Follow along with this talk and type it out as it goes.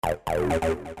EFTM.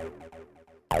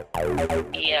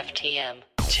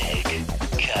 Tech,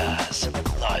 cars,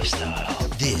 lifestyle.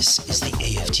 This is the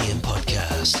EFTM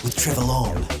podcast with Trevor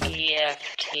Long.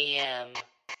 EFTM.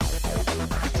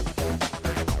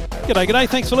 G'day.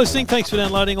 Thanks for listening. Thanks for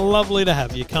downloading. Lovely to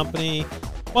have your company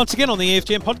once again on the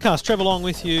EFTM podcast. Trevor Long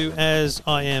with you as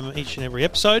I am each and every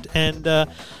episode. And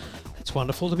it's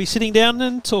wonderful to be sitting down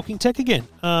and talking tech again.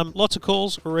 Lots of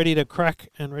calls ready to crack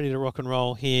and ready to rock and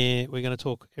roll here. We're going to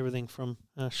talk everything from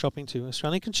shopping to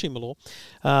Australian consumer law.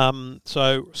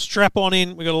 So strap on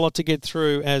in. We've got a lot to get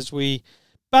through as we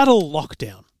battle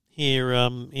lockdown here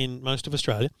in most of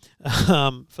Australia.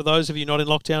 For those of you not in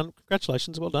lockdown,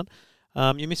 congratulations. Well done.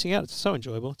 You're missing out. It's so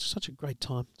enjoyable. It's such a great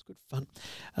time. It's good fun.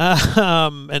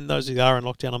 And those who are in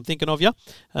lockdown, I'm thinking of you.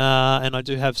 And I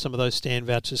do have some of those stand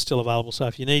vouchers still available. So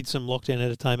if you need some lockdown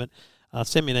entertainment,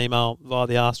 send me an email via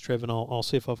the Ask Trev and I'll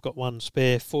see if I've got one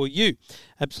spare for you.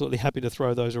 Absolutely happy to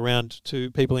throw those around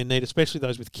to people in need, especially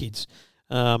those with kids.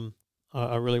 I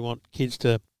really want kids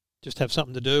to just have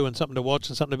something to do and something to watch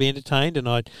and something to be entertained. And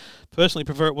I personally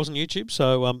prefer it wasn't YouTube.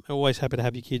 So I'm always happy to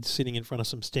have your kids sitting in front of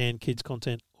some stand kids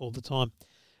content all the time.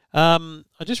 I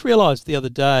just realised the other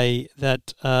day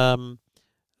that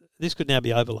this could now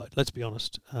be overload, let's be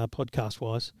honest,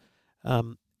 podcast-wise.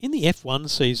 In the F1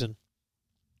 season,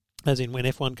 as in when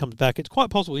F1 comes back, it's quite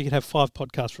possible you could have 5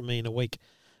 podcasts from me in a week.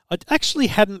 I actually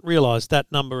hadn't realised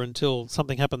that number until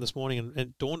something happened this morning and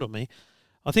it dawned on me.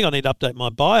 I think I need to update my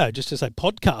bio just to say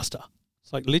podcaster.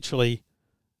 It's like literally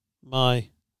my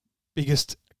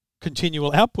biggest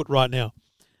continual output right now.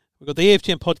 We've got the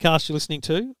EFTM podcast you're listening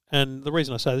to, and the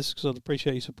reason I say this is because I'd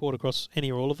appreciate your support across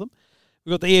any or all of them.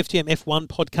 We've got the EFTM F1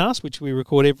 podcast, which we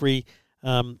record every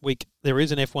week. There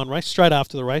is an F1 race. Straight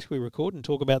after the race, we record and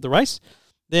talk about the race.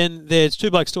 Then there's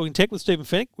Two Blokes Talking Tech with Stephen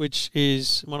Fennick, which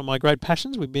is one of my great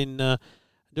passions. We've been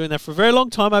doing that for a very long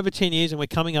time, over 10 years, and we're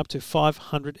coming up to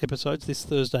 500 episodes this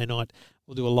Thursday night.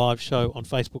 We'll do a live show on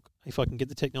Facebook if I can get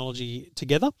the technology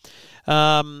together.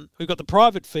 We've got the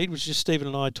private feed, which is just Stephen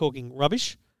and I talking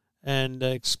rubbish and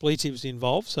expletives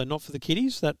involved, so not for the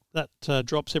kiddies. That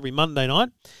drops every Monday night.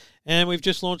 And we've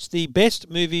just launched the Best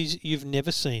Movies You've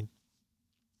Never Seen.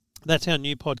 That's our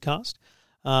new podcast.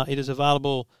 It is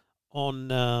available on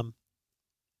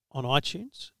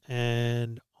iTunes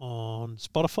and on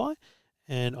Spotify.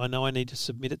 And I know I need to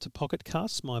submit it to Pocket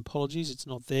Casts. My apologies, it's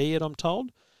not there yet, I'm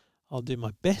told. I'll do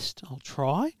my best. I'll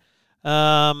try.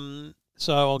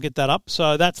 So I'll get that up.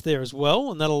 So that's there as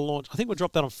well, and that'll launch. I think we'll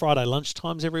drop that on Friday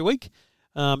lunchtimes every week.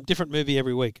 Different movie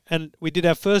every week. And we did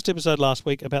our first episode last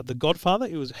week about The Godfather.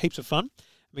 It was heaps of fun.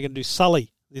 We're going to do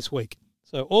Sully this week.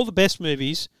 So all the best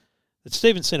movies that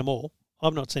Stephen's seen them all.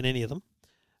 I've not seen any of them.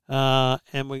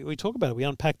 And we talk about it. We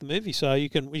unpack the movie. So you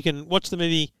can watch the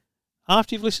movie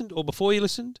after you've listened or before you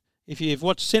listened. If you've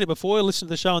seen it before, listen to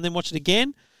the show and then watch it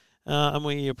again. And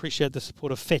we appreciate the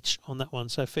support of Fetch on that one.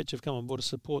 So Fetch have come on board to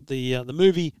support the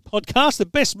movie podcast, the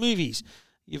best movies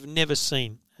you've never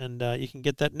seen. And you can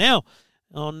get that now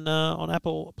on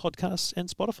Apple Podcasts and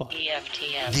Spotify.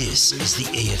 EFTM. This is the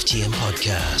EFTM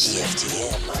podcast.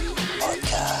 EFTM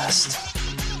podcast.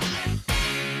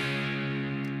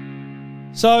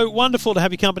 So wonderful to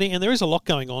have your company, and there is a lot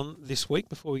going on this week.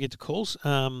 Before we get to calls,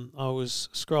 I was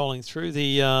scrolling through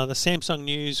the Samsung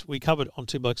news we covered on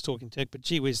Two Blokes Talking Tech, but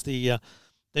gee whiz, the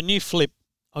new Flip.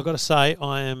 I've got to say,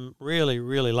 I am really,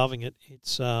 really loving it.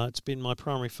 It's been my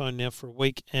primary phone now for a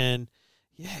week, and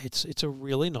yeah, it's a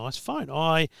really nice phone.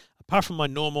 Apart from my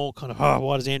normal kind of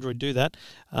why does Android do that?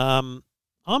 I'm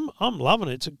loving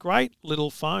it. It's a great little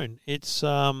phone. It's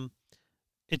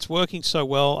working so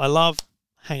well. I love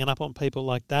hanging up on people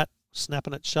like that,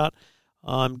 snapping it shut.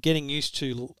 I'm getting used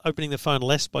to opening the phone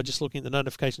less by just looking at the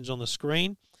notifications on the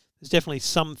screen. There's definitely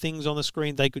some things on the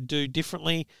screen they could do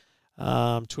differently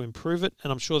to improve it,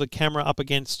 and I'm sure the camera up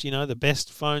against the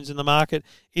best phones in the market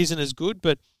isn't as good,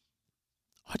 but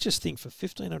I just think for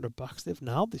 $1,500 they've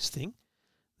nailed this thing.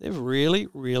 They've really,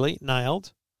 really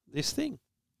nailed this thing.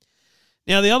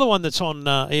 Now, the other one that's on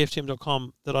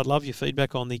EFTM.com that I'd love your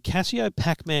feedback on, the Casio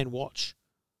Pac-Man watch.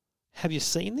 Have you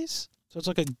seen this? So it's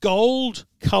like a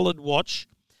gold-coloured watch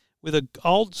with an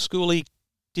old-schooly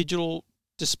digital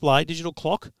display, digital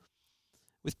clock,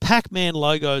 with Pac-Man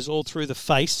logos all through the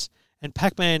face and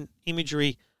Pac-Man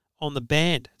imagery on the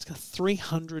band. It's got a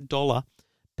 $300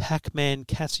 Pac-Man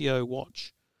Casio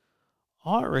watch.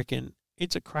 I reckon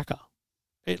it's a cracker.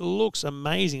 It looks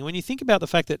amazing. When you think about the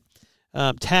fact that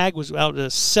Tag was able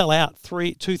to sell out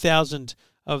 2,000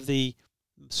 of the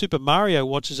Super Mario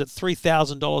watches at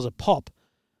 $3,000 a pop,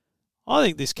 I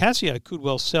think this Casio could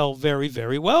well sell very,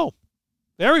 very well.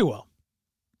 Very well.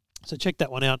 So check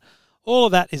that one out All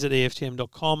of that is at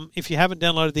EFTM.com. If you haven't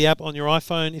downloaded the app on your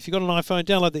iPhone, if you've got an iPhone,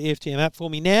 download the EFTM app for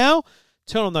me now.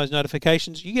 Turn on those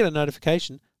notifications. You get a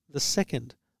notification the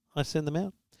second I send them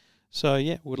out. So,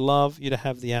 yeah, would love you to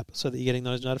have the app so that you're getting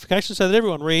those notifications so that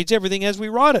everyone reads everything as we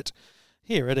write it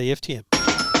here at EFTM.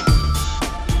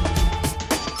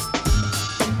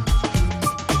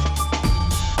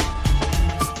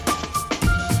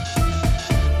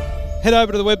 Head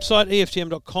over to the website,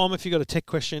 EFTM.com. If you've got a tech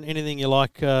question, anything you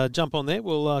like, jump on there.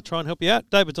 We'll try and help you out.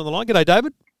 David's on the line. G'day,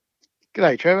 David.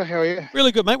 G'day, Trevor. How are you?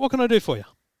 Really good, mate. What can I do for you?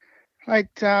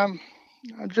 Mate, I'm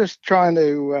just trying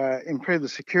to improve the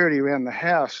security around the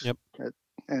house. Yep.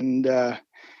 And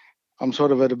I'm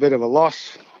sort of at a bit of a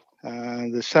loss.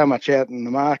 There's so much out in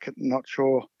the market, not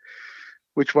sure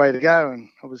which way to go. And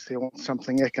obviously I want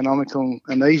something economical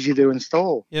and easy to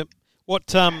install. Yep.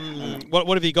 What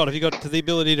have you got? Have you got the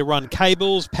ability to run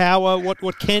cables, power?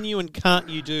 What can you and can't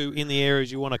you do in the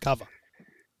areas you want to cover?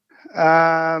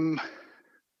 Some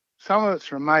of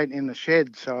it's remote in the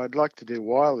shed, so I'd like to do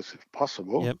wireless if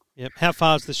possible. Yep. How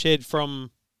far is the shed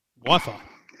from Wi-Fi?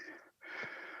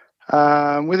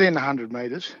 Within 100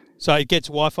 metres. So it gets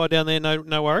Wi-Fi down there,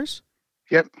 no worries?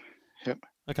 Yep.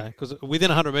 Okay, because within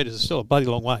 100 metres is still a bloody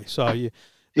long way. So you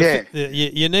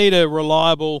need a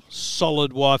reliable,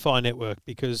 solid Wi-Fi network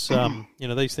because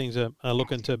these things are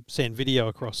looking to send video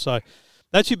across. So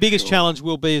that's your biggest challenge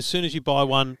will be as soon as you buy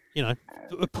one,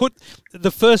 put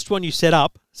the first one you set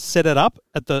it up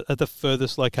at the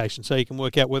furthest location so you can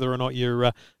work out whether or not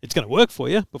it's going to work for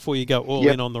you before you go all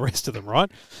in on the rest of them, right?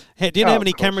 Do you know how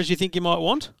many cameras you think you might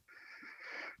want?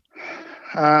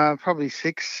 Probably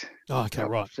 6. Oh, okay,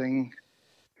 right.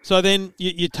 So then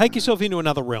you take yourself into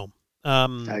another realm.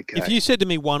 Okay. If you said to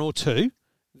me 1 or 2,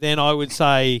 then I would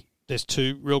say there's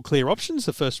 2 real clear options.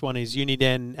 The first one is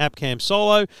Uniden AppCam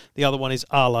Solo. The other one is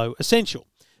Arlo Essential.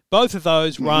 Both of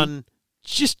those run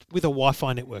just with a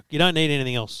Wi-Fi network. You don't need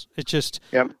anything else. It's just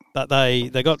that they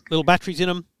got little batteries in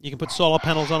them. You can put solar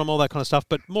panels on them, all that kind of stuff.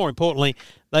 But more importantly,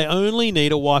 they only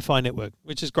need a Wi-Fi network,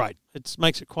 which is great. It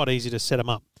makes it quite easy to set them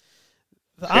up.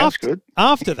 Sounds good.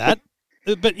 After that,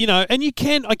 but,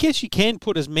 and I guess you can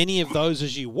put as many of those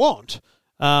as you want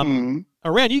around.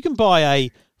 You can buy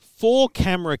a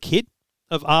 4-camera kit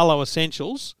of Arlo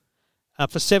Essentials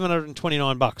for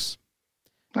 $729.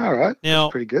 All right. Now,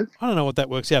 that's pretty good. I don't know what that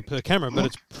works out per camera, but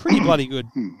it's pretty bloody good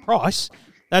price.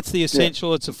 That's the Essential.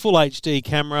 Yeah. It's a full HD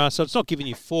camera, so it's not giving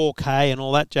you 4K and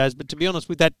all that jazz. But to be honest,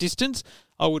 with that distance,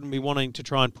 I wouldn't be wanting to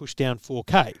try and push down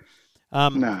 4K.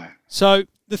 No. So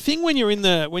the thing when you're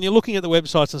looking at the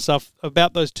websites and stuff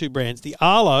about those 2 brands, the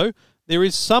Arlo, there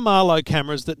is some Arlo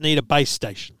cameras that need a base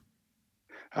station.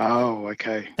 Oh,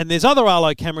 okay. And there's other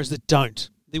Arlo cameras that don't.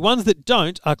 The ones that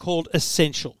don't are called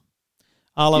Essential.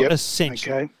 Arlo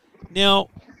Essential. Okay. Now,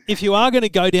 if you are going to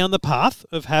go down the path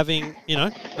of having,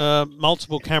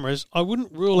 multiple cameras, I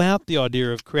wouldn't rule out the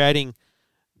idea of getting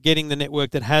the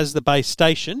network that has the base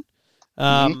station.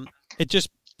 It just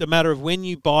a matter of when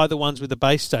you buy the ones with the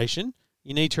base station,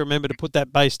 you need to remember to put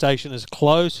that base station as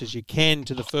close as you can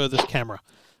to the furthest camera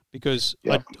because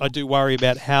I do worry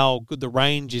about how good the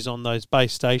range is on those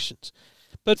base stations.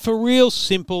 But for real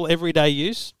simple everyday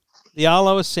use, the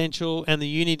Arlo Essential and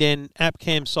the Uniden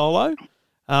AppCam Solo,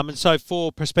 and so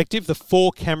for perspective, the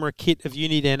 4-camera kit of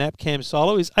Uniden AppCam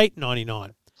Solo is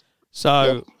 $899.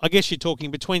 So I guess you're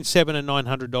talking between $700 and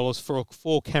 $900 for a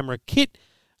 4-camera kit.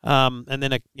 And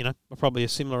then probably a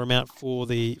similar amount for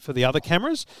the other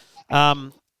cameras.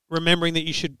 Remembering that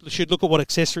you should look at what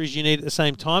accessories you need at the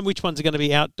same time. Which ones are going to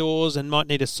be outdoors and might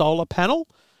need a solar panel?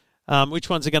 Which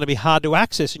ones are going to be hard to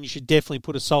access and you should definitely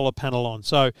put a solar panel on.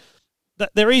 So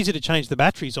they're easy to change the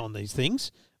batteries on these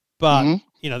things, but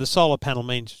the solar panel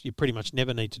means you pretty much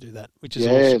never need to do that, which is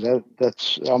awesome.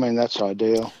 that's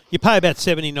ideal. You pay about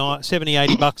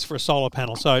 $80 for a solar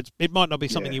panel, so it might not be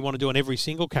something you want to do on every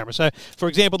single camera. So, for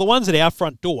example, the ones at our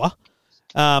front door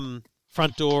and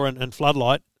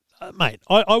floodlight, mate,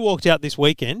 I walked out this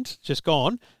weekend, just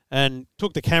gone, and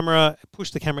took the camera,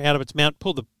 pushed the camera out of its mount,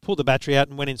 pulled the battery out,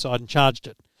 and went inside and charged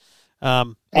it.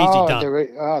 Easy done.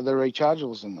 They're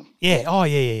rechargeables in them. Yeah. Oh,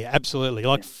 yeah, absolutely.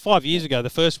 Like 5 years ago, the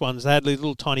first ones, they had these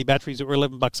little tiny batteries that were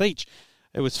 $11 each.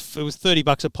 It was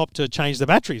 $30 a pop to change the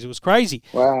batteries. It was crazy.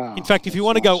 Wow. In fact, if you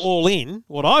want to go all in,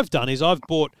 what I've done is I've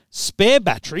bought spare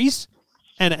batteries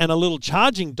and a little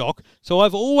charging dock. So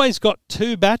I've always got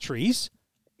 2 batteries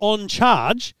on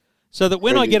charge so that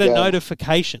when I get a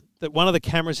notification that one of the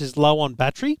cameras is low on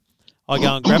battery, I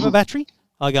go and grab a battery,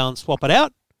 I go and swap it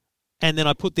out, and then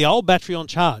I put the old battery on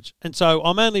charge. And so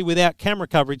I'm only without camera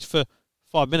coverage for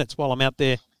 5 minutes while I'm out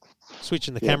there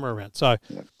switching the camera around. So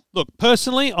Look,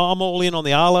 personally, I'm all in on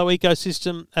the Arlo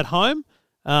ecosystem at home,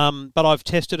 but I've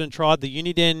tested and tried the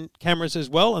Uniden cameras as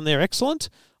well, and they're excellent.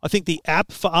 I think the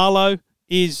app for Arlo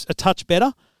is a touch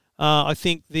better. I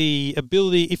think the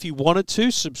ability, if you wanted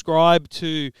to, subscribe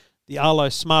to the Arlo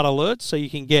Smart Alerts so you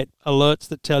can get alerts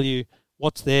that tell you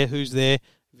what's there, who's there,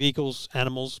 vehicles,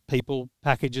 animals, people,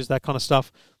 packages, that kind of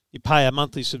stuff. You pay a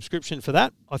monthly subscription for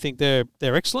that. I think they're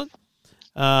excellent.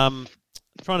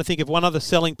 Trying to think of one other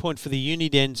selling point for the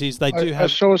Unidens is they do have... I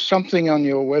saw something on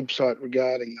your website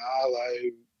regarding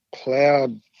Arlo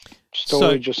cloud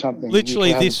storage or something.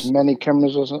 Literally, this many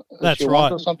cameras or something. That's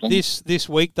right. This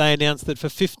week they announced that for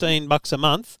 $15 a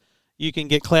month, you can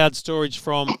get cloud storage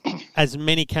from as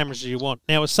many cameras as you want.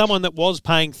 Now, as someone that was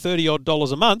paying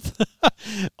 $30 a month,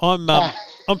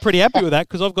 I'm pretty happy with that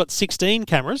because I've got 16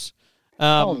 cameras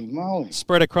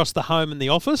spread across the home and the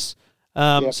office.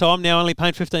 So I'm now only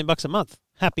paying $15 a month.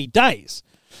 Happy days.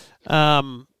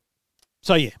 So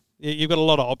yeah, you've got a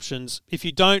lot of options. If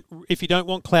you don't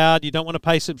want cloud, you don't want to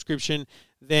pay subscription,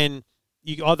 then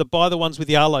you either buy the ones with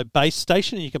the Arlo base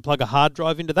station and you can plug a hard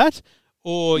drive into that,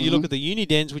 or you look at the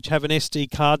Unidens, which have an SD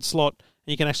card slot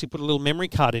and you can actually put a little memory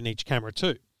card in each camera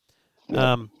too.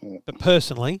 But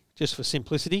personally, just for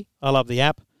simplicity, I love the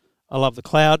app. I love the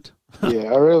cloud.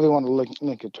 Yeah, I really want to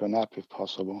link it to an app if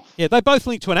possible. Yeah, they both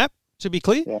link to an app, to be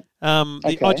clear. Yeah.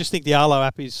 I just think the Arlo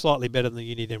app is slightly better than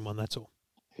the Uniden one, that's all.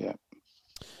 Yeah.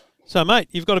 So, mate,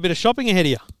 you've got a bit of shopping ahead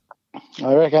of you.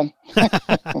 I reckon.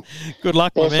 Good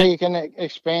luck, my man. So you can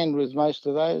expand with most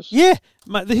of those? Yeah.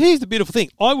 Mate, here's the beautiful thing.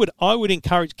 I would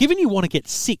encourage, given you want to get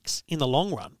 6 in the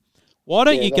long run, why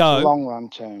don't you go... long run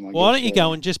term, why don't you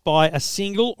go and just buy a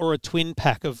single or a twin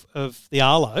pack of the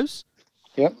Arlos?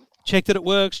 Yep. Check that it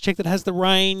works, check that it has the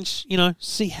range,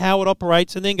 see how it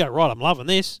operates, and then go, right, I'm loving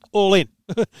this, all in.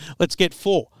 Let's get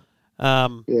 4.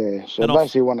 So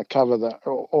basically want to cover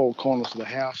all corners of the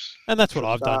house. And that's what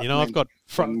I've done, I've got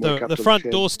the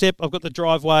front doorstep, I've got the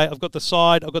driveway, I've got the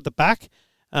side, I've got the back,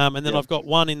 and then I've got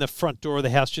one in the front door of the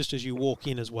house just as you walk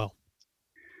in as well.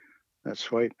 That's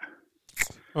sweet.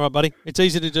 All right, buddy. It's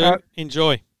easy to do.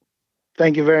 Enjoy.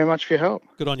 Thank you very much for your help.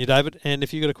 Good on you, David. And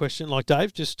if you've got a question like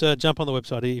Dave, just jump on the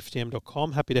website,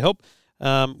 EFTM.com. Happy to help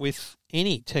with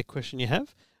any tech question you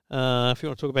have. If you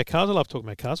want to talk about cars, I love talking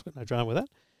about cars. I've got no drama with that.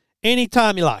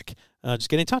 Anytime you like, just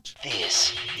get in touch.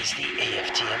 This is the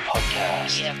EFTM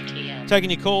podcast. EFTM.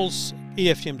 Taking your calls,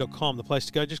 EFTM.com, the place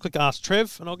to go. Just click Ask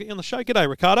Trev, and I'll get you on the show. G'day,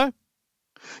 Ricardo.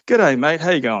 G'day, mate.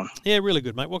 How you going? Yeah, really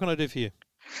good, mate. What can I do for you?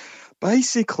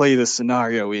 Basically, the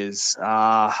scenario is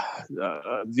the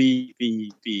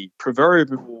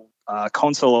proverbial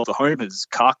console of the home has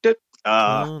carked it,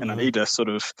 and I need to sort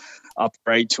of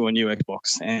upgrade to a new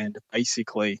Xbox. And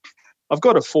basically, I've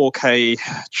got a 4K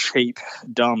cheap,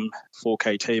 dumb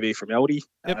 4K TV from Aldi.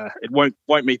 Yep. It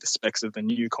won't meet the specs of the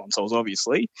new consoles,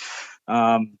 obviously.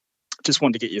 Just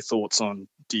wanted to get your thoughts on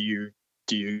do you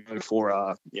go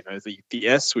for the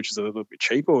S, which is a little bit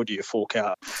cheaper, or do you fork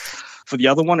out for the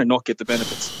other one and not get the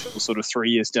benefits until sort of 3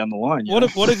 years down the line?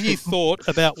 What have you thought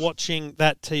about watching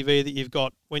that TV that you've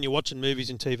got when you're watching movies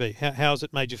and TV? How has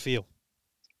it made you feel?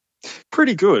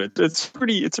 Pretty good. It's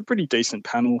a pretty decent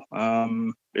panel.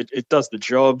 It does the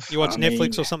job. You watch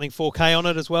Netflix or something 4K on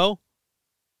it as well?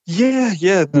 Yeah,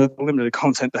 the limited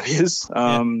content that is.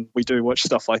 We do watch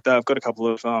stuff like that. I've got a couple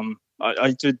of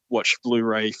I did watch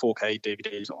Blu-ray 4K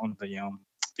DVDs on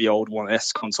the old One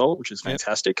S console, which is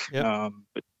fantastic. Yep.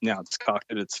 But now it's carked.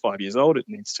 It's 5 years old. It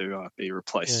needs to be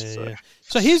replaced.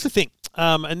 So here's the thing,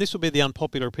 and this will be the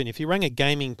unpopular opinion. If you rang a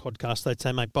gaming podcast, they'd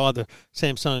say, mate, buy the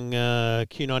Samsung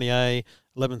Q90A,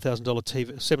 $11,000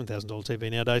 TV, $7,000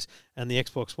 TV nowadays, and the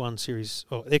Xbox One Series,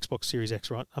 or the Xbox Series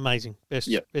X, right? Amazing. Best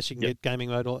you can get, gaming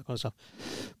mode, all that kind of stuff.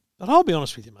 But I'll be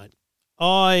honest with you, mate.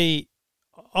 I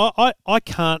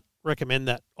can't recommend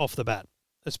that off the bat,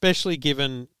 especially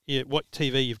given what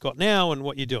TV you've got now and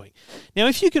what you're doing. Now,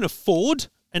 if you can afford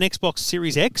an Xbox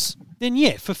Series X, then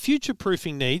for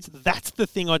future-proofing needs, that's the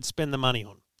thing I'd spend the money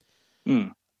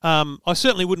on. I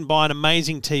certainly wouldn't buy an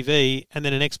amazing TV and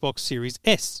then an Xbox Series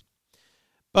S.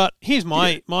 But here's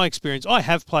my experience. I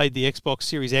have played the Xbox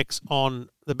Series X on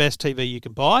the best TV you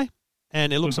can buy,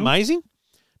 and it looks amazing.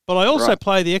 But I also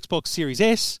play the Xbox Series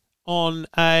S on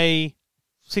a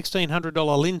 $1,600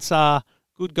 Linsar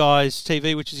Good Guys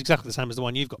TV, which is exactly the same as the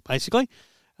one you've got, basically.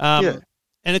 And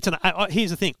it's here's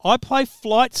the thing. I play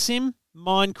Flight Sim,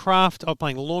 Minecraft. I'm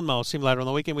playing Lawnmower Simulator on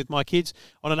the weekend with my kids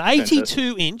on an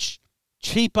 82-inch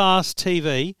cheap-ass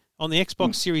TV on the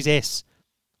Xbox Series S.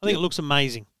 I think it looks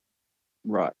amazing.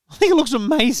 Right. I think it looks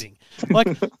amazing.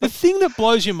 Like, the thing that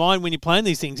blows your mind when you're playing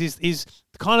these things is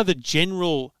kind of the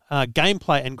general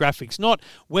gameplay and graphics, not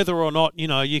whether or not,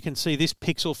 you can see this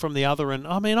pixel from the other. And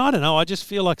I mean, I don't know. I just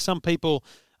feel like some people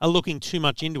are looking too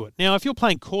much into it. Now, if you're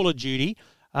playing Call of Duty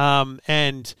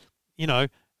and,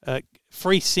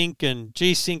 FreeSync and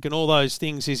G-Sync and all those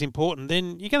things is important,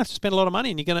 then you're going to have to spend a lot of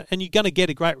money and you're going to get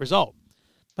a great result.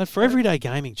 But for everyday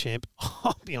gaming, champ,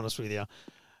 I'll be honest with you,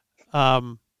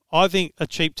 I think a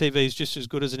cheap TV is just as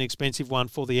good as an expensive one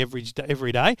for the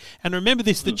everyday. And remember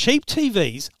this, the cheap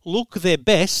TVs look their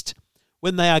best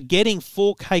when they are getting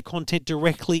 4K content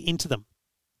directly into them.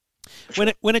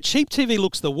 When a cheap TV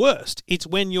looks the worst, it's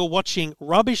when you're watching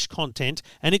rubbish content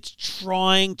and it's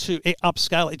trying to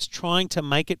upscale. It's trying to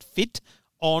make it fit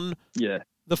on the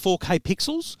 4K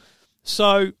pixels.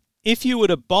 So if you were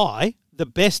to buy the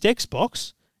best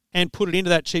Xbox and put it into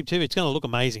that cheap TV, it's going to look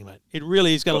amazing, mate. It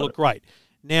really is going to look great.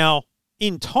 Now,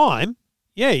 in time,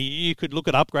 you could look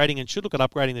at upgrading and should look at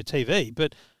upgrading the TV,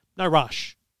 but no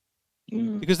rush.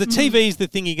 Because the TV is the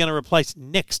thing you're going to replace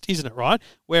next, isn't it, right?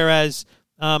 Whereas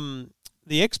the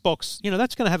Xbox,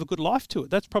 that's going to have a good life to it.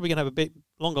 That's probably going to have a bit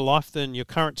longer life than your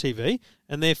current TV,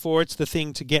 and therefore it's the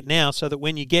thing to get now so that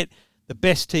when you get the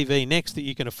best TV next that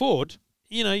you can afford,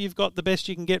 you've got the best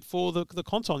you can get for the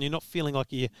console, and you're not feeling like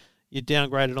you're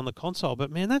downgraded on the console.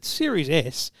 But, man, that Series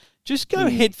S, just go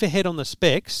head for head on the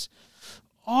specs.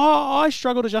 I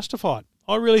struggle to justify it.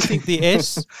 I really think the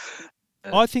S,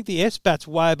 bats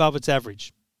way above its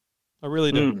average. I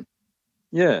really do.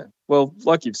 Yeah. Well,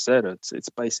 like you've said, it's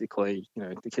basically,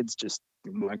 the kids just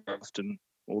Minecraft and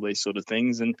all these sort of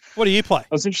things. And what do you play? I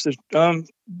was interested,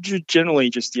 generally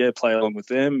just, play along with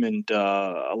them. And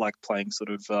I like playing sort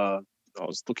of, I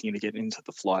was looking to get into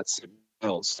the flights as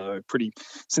well. So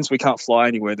since we can't fly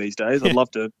anywhere these days, I'd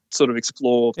love to sort of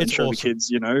explore and show the kids,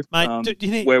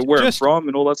 Mate, where I'm from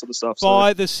and all that sort of stuff.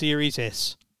 Buy the Series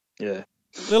S. Yeah.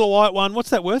 Little white one.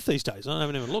 What's that worth these days? I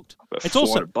haven't even looked. It's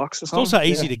also $400 or something. It's also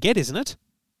easy to get, isn't it?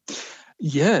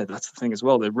 Yeah, that's the thing as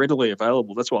well. They're readily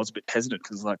available. That's why I was a bit hesitant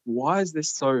because, why is this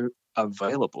so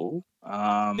available?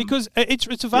 Because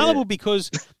it's available because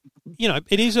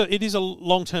it is a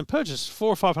long term purchase. $400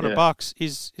 or $500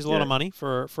 is a lot of money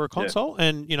for a console,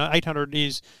 and $800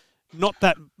 is not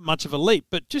that much of a leap.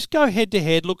 But just go head to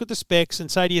head, look at the specs,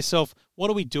 and say to yourself, what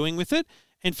are we doing with it?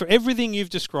 And for everything you've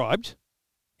described,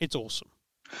 it's awesome.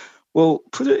 Well,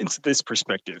 put it into this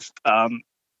perspective.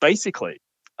 Basically,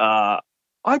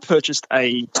 I purchased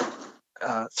a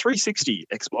 360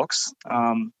 Xbox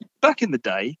back in the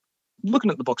day.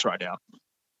 Looking at the box right now,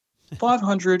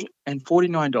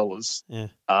 $549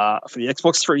 for the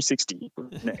Xbox 360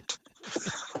 Connect.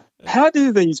 How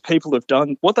do these people have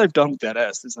done what they've done with that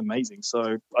S is amazing. So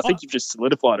I think you've just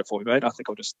solidified it for me, mate. I think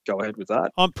I'll just go ahead with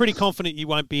that. I'm pretty confident you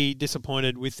won't be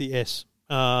disappointed with the S.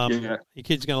 Your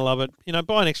kid's going to love it.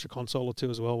 Buy an extra console or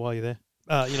two as well while you're there.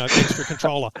 Extra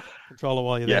controller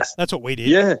while you're there. That's what we did.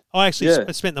 Yeah. I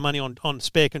actually spent the money on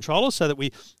spare controllers so that we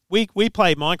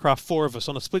played Minecraft, 4 of us,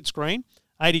 on a split screen,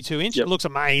 82-inch. It looks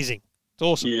amazing. It's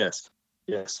awesome. Yes.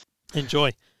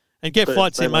 Enjoy. And get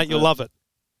Flight Sim, mate. You'll love it.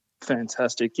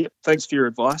 Fantastic. Yep. Thanks for your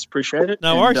advice. Appreciate it.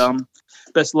 No worries.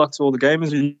 Best of luck to all the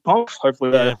gamers in comp.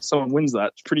 Hopefully someone wins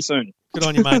that pretty soon. Good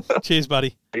on you, mate. Cheers,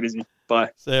 buddy. Take it easy.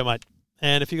 Bye. See you, mate.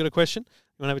 And if you've got a question, you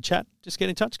want to have a chat, just get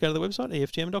in touch. Go to the website,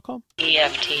 EFTM.com.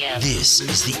 EFTM. This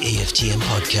is the EFTM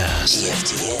Podcast.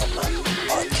 EFTM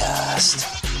Podcast.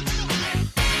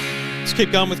 Let's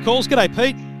keep going with calls. G'day,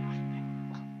 Pete.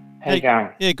 How you going?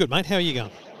 Yeah, good, mate. How are you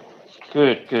going?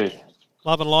 Good.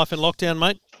 Loving life in lockdown,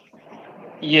 mate?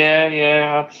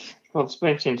 Yeah. It's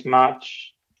been since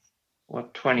March,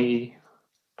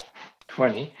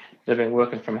 2020. They've been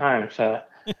working from home, so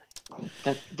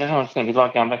don't know what it's going to be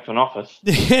like going back to an office.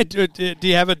 Yeah, do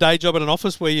you have a day job at an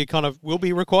office where you kind of will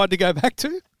be required to go back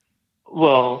to?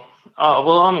 Well, I'm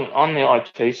on the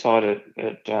IT side at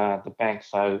the bank,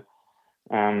 so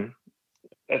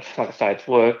it's like I say, it's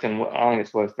worked, and I think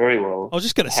it's worked very well. I was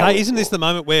just going to say, isn't this the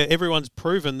moment where everyone's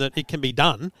proven that it can be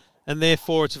done, and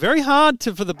therefore it's very hard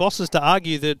for the bosses to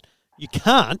argue that you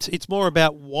can't? It's more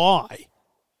about why.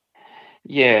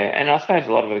 Yeah, and I suppose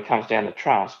a lot of it comes down to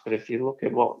trust, but if you look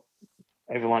at what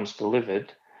everyone's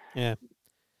delivered... Yeah.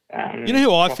 You know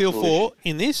who I feel for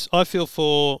in this? I feel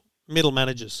for middle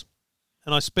managers.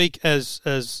 And I speak as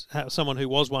someone who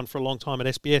was one for a long time at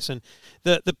SBS, and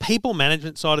the people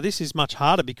management side of this is much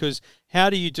harder because how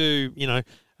do you do,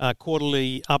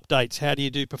 quarterly updates? How do you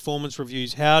do performance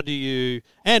reviews?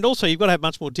 And also you've got to have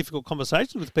much more difficult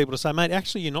conversations with people to say, mate,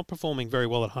 actually you're not performing very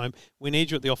well at home. We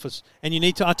need you at the office, and you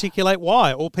need to articulate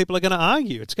why, or people are going to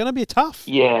argue. It's going to be tough.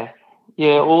 Yeah.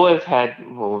 Well, we've had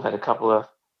a couple of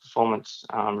performance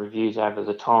reviews over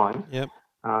the time. Yep.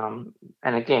 And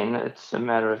again, it's a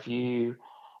matter of you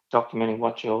documenting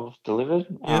what you've delivered,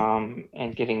 Yep.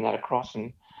 and getting that across,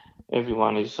 and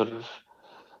everyone is sort of,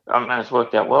 and it's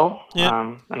worked out well. Yep.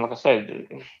 And like I said,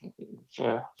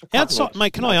 for Outside,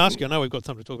 mate, can I ask you? I know we've got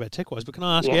something to talk about tech-wise, but can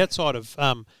I ask you, outside of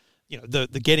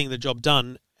the getting the job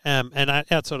done, and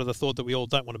outside of the thought that we all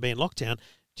don't want to be in lockdown,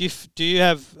 do you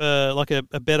have like a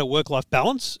better work-life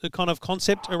balance kind of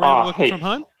concept around working from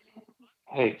home?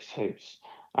 Heaps.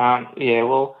 Yeah,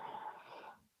 well,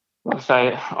 like I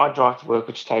say, I drive to work,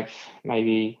 which takes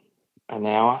maybe an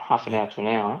hour, half an hour to an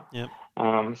hour. Yep.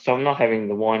 So I'm not having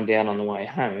the wind down on the way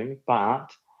home, but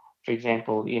for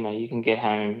example, you can get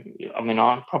home. I mean,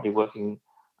 I'm probably working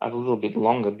a little bit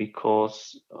longer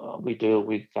because we deal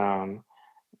with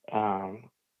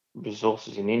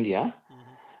resources in India,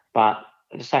 but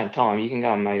at the same time, you can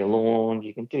go and mow your lawn.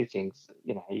 You can do things.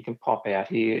 You can pop out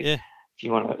here. Yeah. If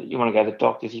you want to go to the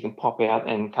doctors, you can pop out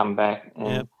and come back. And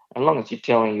Yep. as long as you're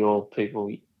telling your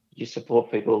people, you support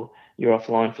people, you're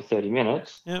offline for 30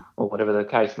 minutes, Yep. or whatever the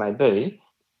case may be,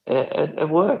 it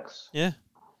works. Yeah.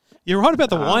 You're right about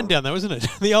the wind down, though, isn't it?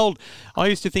 I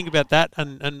used to think about that,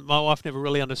 and my wife never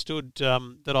really understood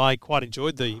that I quite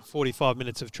enjoyed the 45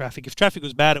 minutes of traffic. If traffic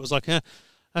was bad, it was like,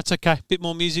 that's okay, bit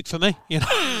more music for me,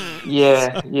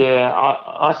 Yeah.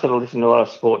 I sort of listen to a lot of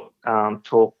sport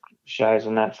talk shows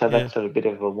and that, so that's sort of a bit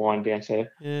of a wind down. So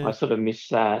I sort of miss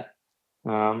that.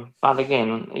 But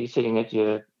again, you're sitting at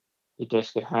your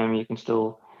desk at home, you can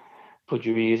still put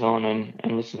your ears on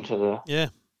and listen to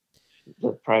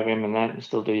the program and that, and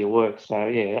still do your work. So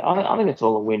I think it's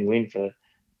all a win-win for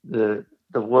the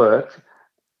work,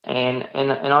 and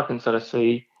I can sort of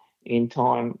see in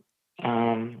time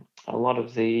a lot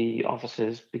of the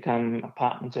offices become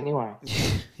apartments anyway.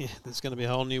 Yeah, there's going to be a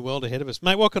whole new world ahead of us,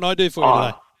 mate. What can I do for you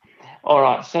today? All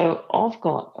right, so I've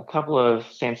got a couple of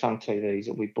Samsung TVs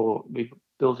that we bought. We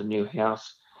built a new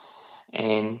house,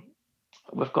 and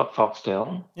we've got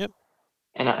Foxtel. Yep.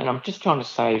 And I'm just trying to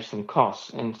save some costs.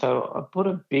 And so I put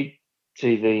a big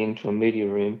TV into a media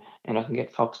room, and I can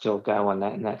get Foxtel Go on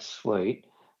that, and that's sweet.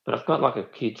 But I've got like a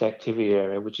kids activity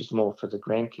area, which is more for the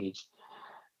grandkids.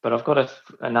 But I've got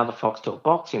another Foxtel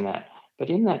box in that.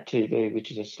 But in that TV, which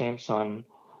is a Samsung,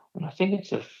 and I think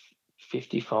it's a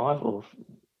 55 or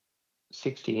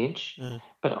 60 inch,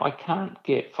 but I can't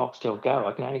get Foxtel Go.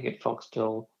 I can only get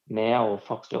Foxtel Now or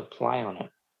Foxtel Play on it,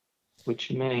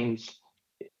 which means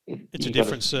it's a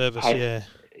different service.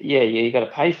 You got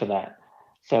to pay for that.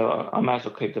 So I might as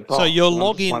well keep the box. So your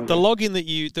login, the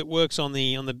login that works on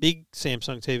the big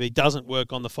Samsung TV doesn't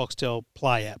work on the Foxtel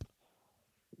Play app.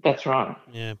 That's right.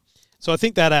 Yeah. So I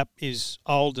think that app is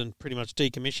old and pretty much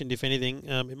decommissioned. If anything,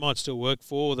 it might still work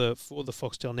for the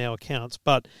Foxtel Now accounts.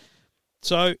 But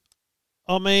so,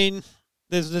 I mean,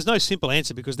 there's no simple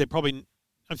answer because they're probably,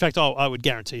 in fact, I would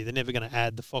guarantee you they're never going to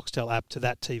add the Foxtel app to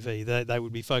that TV. They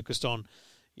would be focused on,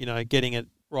 getting it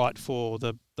right for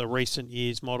the recent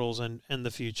years models and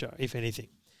the future, if anything.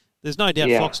 There's no doubt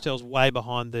Foxtel's way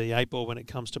behind the eight ball when it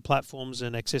comes to platforms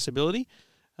and accessibility.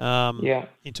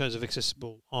 In terms of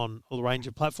accessible on a range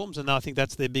of platforms, and I think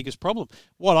that's their biggest problem.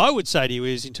 What I would say to you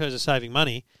is, in terms of saving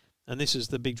money, and this is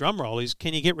the big drum roll, is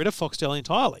can you get rid of Foxtel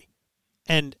entirely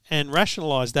and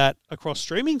rationalise that across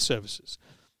streaming services?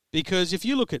 Because if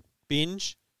you look at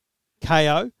Binge,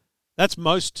 KO, that's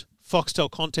most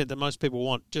Foxtel content that most people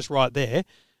want just right there,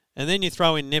 and then you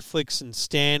throw in Netflix and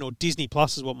Stan or Disney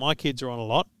Plus is what my kids are on a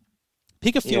lot.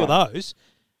 Pick a few of those,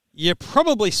 you're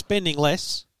probably spending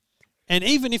less. And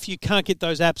even if you can't get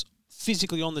those apps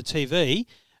physically on the TV,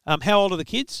 how old are the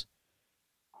kids?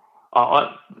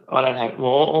 I don't have.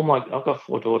 Well, I've got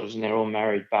 4 daughters and they're all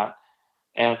married, but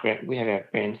we have our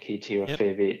grandkids here a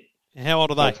fair bit. And how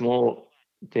old are they? It's more.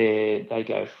 They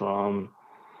go from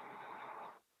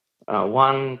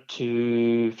 1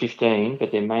 to 15,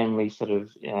 but they're mainly sort of.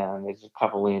 There's a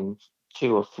couple in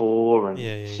 2 or 4 and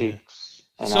 6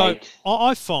 and 8. So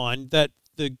I find that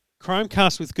the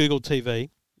Chromecast with Google TV,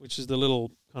 which is the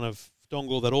little kind of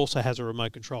dongle that also has a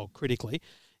remote control critically,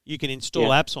 you can install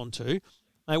apps onto.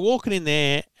 They walk in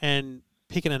there and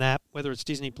picking an app, whether it's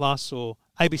Disney Plus or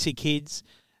ABC Kids,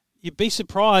 you'd be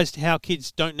surprised how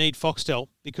kids don't need Foxtel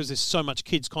because there's so much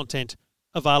kids content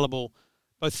available,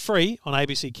 both free on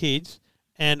ABC Kids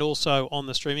and also on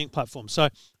the streaming platform. So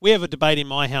we have a debate in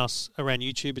my house around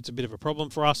YouTube. It's a bit of a problem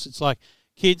for us. It's like,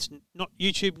 kids, not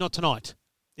YouTube, not tonight.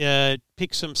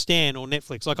 Pick some Stan or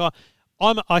Netflix. Like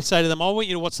I say to them, I want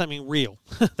you to watch something real.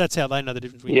 That's how they know the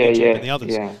difference between YouTube and the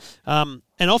others. Yeah.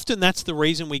 And often that's the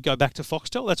reason we go back to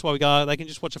Foxtel. That's why we go, they can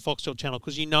just watch a Foxtel channel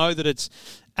because you know that it's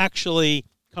actually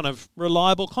kind of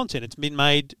reliable content. It's been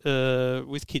made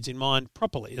with kids in mind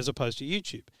properly as opposed to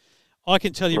YouTube. I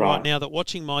can tell you right now that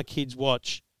watching my kids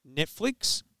watch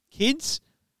Netflix kids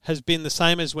has been the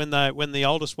same as when the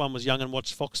oldest one was young and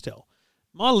watched Foxtel.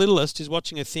 My littlest is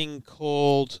watching a thing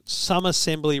called Some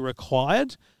Assembly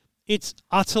Required. It's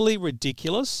utterly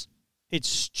ridiculous. It's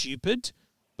stupid,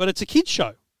 but it's a kids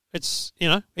show. It's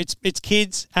it's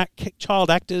kids, child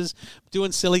actors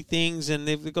doing silly things, and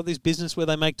they've got this business where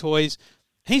they make toys.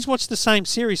 He's watched the same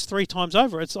series 3 times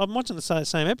over. I'm watching the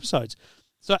same episodes.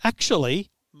 So actually,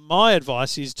 my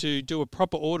advice is to do a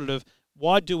proper audit of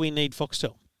why do we need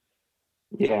Foxtel?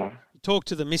 Yeah. Talk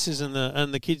to the missus and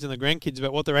the kids and the grandkids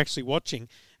about what they're actually watching,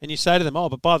 and you say to them,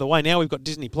 but by the way, now we've got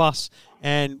Disney Plus,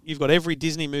 and you've got every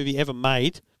Disney movie ever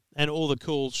made and all the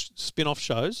cool spin-off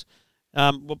shows.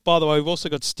 But by the way, we've also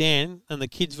got Stan, and the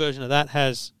kids' version of that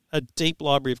has a deep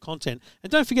library of content.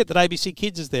 And don't forget that ABC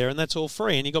Kids is there, and that's all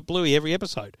free, and you got Bluey every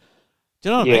episode. Do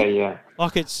you know what I mean? Yeah.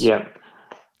 Like it's... Yeah.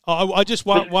 I just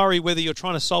worry whether you're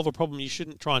trying to solve a problem you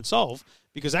shouldn't try and solve,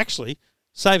 because actually,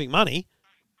 saving money,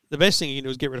 the best thing you can do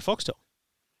is get rid of Foxtel.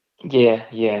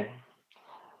 Yeah.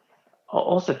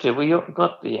 Also, too, we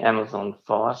got the Amazon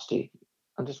Fire Stick.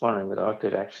 I'm just wondering whether I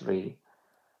could actually...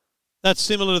 That's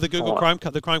similar to the Google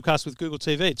Chromecast, the Chromecast with Google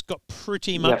TV. It's got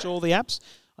pretty much all the apps.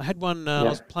 I had one, I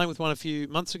was playing with one a few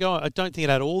months ago. I don't think it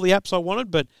had all the apps I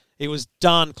wanted, but it was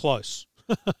darn close.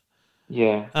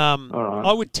 Yeah. All right.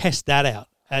 I would test that out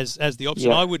as the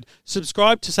option. Yeah. I would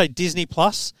subscribe to, say, Disney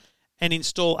Plus and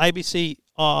install ABC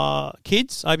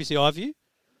Kids, ABC iView,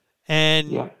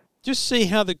 and just see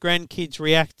how the grandkids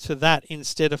react to that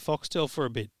instead of Foxtel for a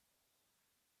bit.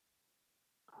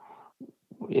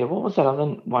 Yeah, what was that other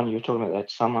one you were talking about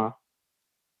that summer?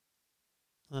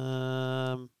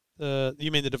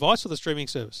 You mean the device or the streaming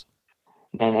service?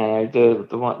 No,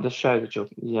 the show that you're...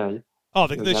 Yeah. Oh,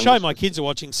 the show my kids are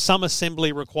watching, Some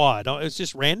Assembly Required. It's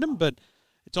just random, but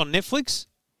it's on Netflix.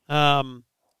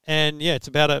 And yeah, it's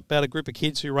about a group of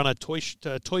kids who run a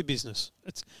toy business.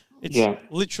 It's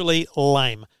literally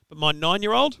lame. But my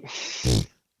 9-year-old,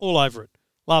 all over it,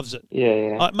 loves it.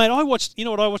 Yeah. Mate, I watched. You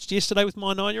know what I watched yesterday with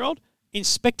my 9-year-old?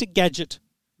 Inspector Gadget,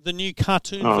 the new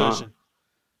cartoon version.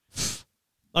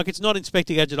 Like, it's not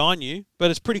Inspector Gadget I knew, but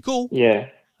it's pretty cool. Yeah.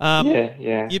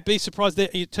 Yeah. You'd be surprised.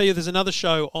 You tell you, there's another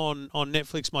show on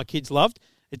Netflix my kids loved.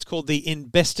 It's called The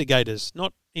Investigators,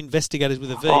 not Investigators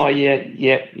with a V. Oh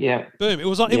yeah. Boom! It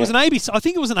was an ABC. I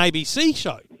think it was an ABC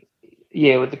show.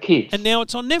 Yeah, with the kids. And now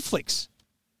it's on Netflix.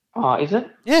 Oh, is it?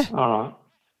 Yeah. All right.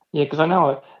 Yeah, because I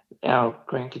know our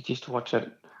grandkids used to watch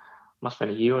it. Must have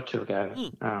been a year or two ago.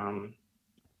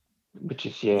 Which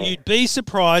is You'd be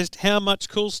surprised how much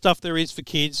cool stuff there is for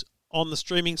kids on the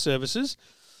streaming services,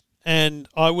 and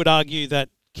I would argue that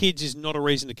kids is not a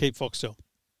reason to keep Foxtel.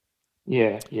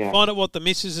 Yeah. Find out what the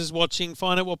missus is watching,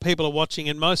 find out what people are watching,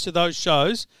 and most of those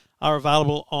shows are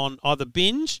available on either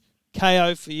Binge,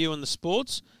 KO for you and the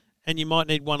sports, and you might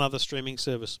need one other streaming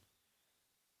service.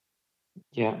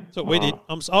 Yeah. That's what we did.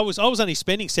 I was only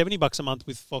spending $70 a month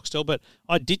with Foxtel, but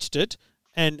I ditched it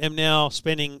and am now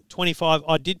spending $25.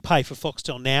 I did pay for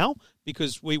Foxtel now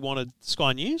because we wanted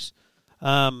Sky News.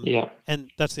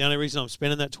 And that's the only reason I'm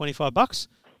spending that $25.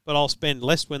 But I'll spend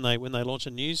less when they launch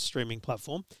a news streaming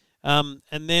platform. And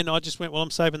then I just went,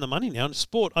 I'm saving the money now. And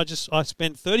sport, I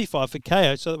spent $35 for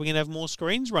KO so that we can have more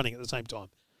screens running at the same time.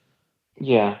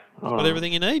 Yeah. Got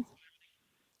everything you need.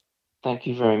 Thank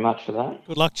you very much for that.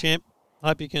 Good luck, champ.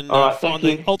 Hope you can find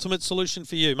the ultimate solution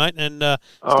for you, mate. And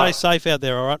stay safe out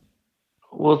there, all right?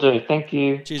 Will do. Thank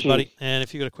you. Cheers, buddy. And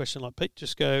if you've got a question like Pete,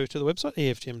 just go to the website,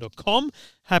 EFTM.com.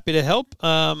 Happy to help.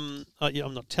 I'm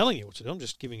not telling you what to do. I'm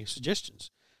just giving you suggestions.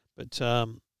 But,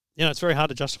 it's very hard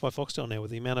to justify Foxtel now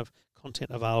with the amount of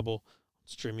content available on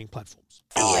streaming platforms.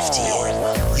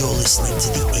 EFTM. You're listening to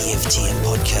the EFTM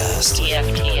podcast.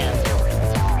 EFTM.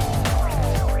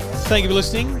 Thank you for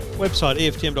listening. Website,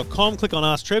 EFTM.com. Click on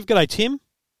Ask Trev. G'day, Tim.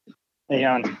 How you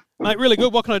going? Mate, really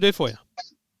good. What can I do for you?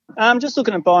 I'm just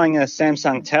looking at buying a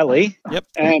Samsung telly. Yep.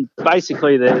 And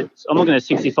basically, I'm looking at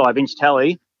a 65-inch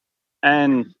telly,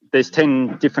 and there's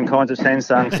 10 different kinds of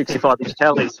Samsung 65-inch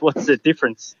tellies. What's the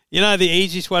difference? You know, the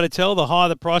easiest way to tell, the higher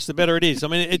the price, the better it is. I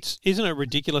mean, isn't it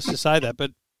ridiculous to say that?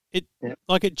 But it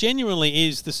genuinely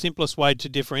is the simplest way to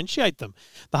differentiate them.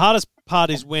 The hardest part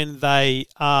is when they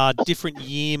are different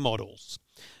year models.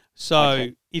 So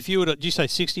if you were to, do you say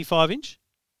 65-inch?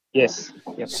 Yes.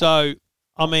 Yep. So,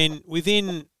 I mean,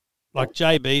 within like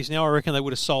JB's now, I reckon they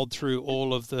would have sold through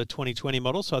all of the 2020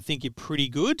 models. So I think you're pretty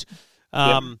good.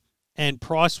 And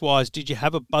price-wise, did you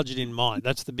have a budget in mind?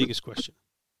 That's the biggest question.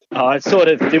 I sort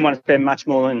of didn't want to spend much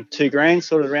more than $2,000,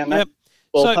 sort of around that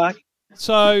ballpark.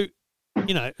 So, a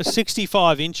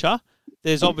 65-incher,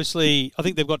 there's obviously, I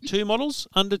think they've got 2 models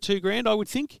under $2,000, I would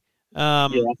think.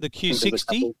 The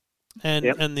Q60 and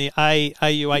the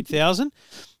AU8000.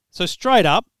 So straight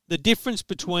up, the difference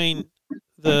between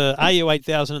the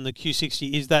AU8000 and the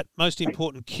Q60 is that most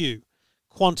important Q,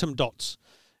 quantum dots.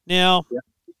 Now,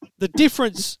 the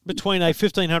difference between a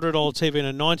 $1,500 TV and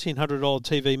a $1,900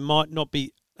 TV might not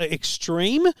be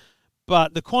extreme,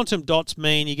 but the quantum dots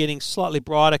mean you're getting slightly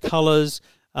brighter colours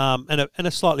and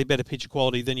a slightly better picture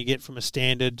quality than you get from a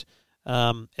standard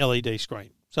LED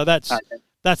screen. So that's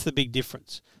the big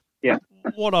difference. Yeah.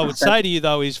 What I would say to you,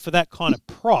 though, is for that kind of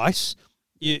price,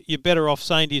 you're better off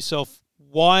saying to yourself,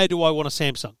 why do I want a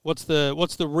Samsung? What's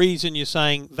the reason you're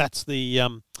saying that's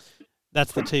the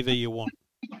TV you want?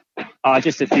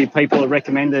 Just a few people have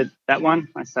recommended that one.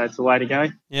 I say it's the way to go.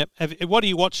 Yep. What do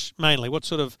you watch mainly? What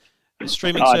sort of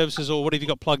streaming services, or what have you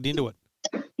got plugged into it?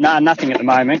 No, nothing at the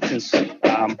moment because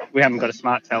we haven't got a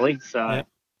smart telly. So,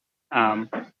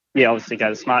 obviously go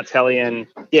to smart telly and,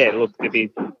 look, it'd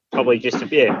be probably just a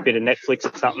bit of Netflix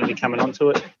or something to be coming onto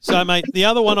it. So, mate, the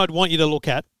other one I'd want you to look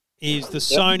at is the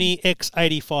Sony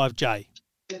X85J.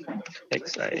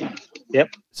 X80. Yep.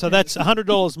 So that's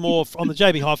 $100 more on the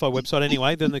JB Hi-Fi website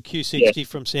anyway than the Q60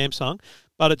 from Samsung,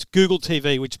 but it's Google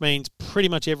TV, which means pretty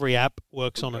much every app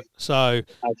works on it. So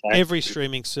every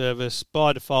streaming service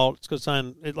by default, it's got its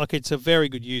own, it's a very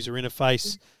good user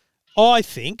interface. I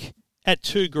think at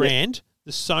 $2,000,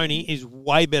 the Sony is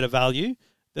way better value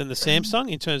than the Samsung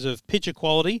in terms of picture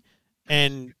quality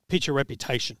and picture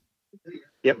reputation.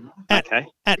 Yep. At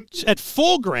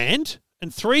 $4,000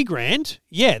 and $3,000,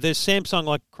 there's Samsung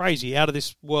like crazy, out of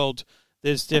this world.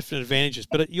 There's definite advantages,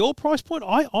 but at your price point,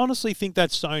 I honestly think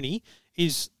that Sony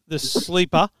is the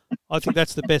sleeper. I think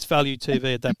that's the best value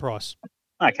TV at that price.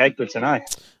 Okay, good to know.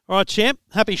 All right, champ.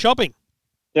 Happy shopping.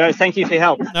 Yeah, thank you for your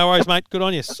help. No worries, mate. Good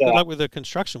on you. Good luck with the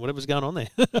construction, whatever's going on there.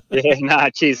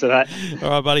 Cheers for that.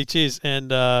 All right, buddy. Cheers.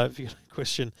 And if you've got a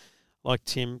question like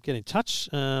Tim, get in touch.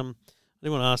 I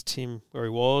didn't want to ask Tim where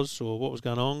he was or what was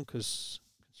going on because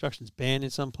construction's banned in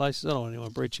some places. I don't want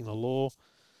anyone breaching the law.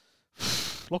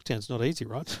 Lockdown's not easy,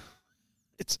 right?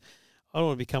 I don't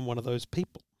want to become one of those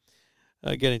people.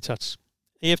 Get in touch.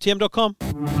 EFTM.com.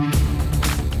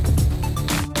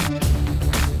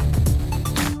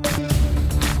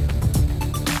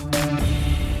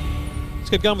 Let's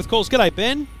keep going with calls. G'day,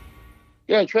 Ben.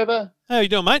 Yeah, Trevor. How you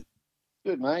doing, mate?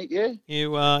 Good, mate. Yeah.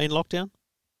 You in lockdown?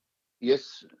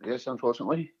 Yes,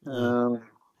 unfortunately. How's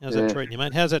that treating you,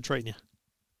 mate? How's that treating you?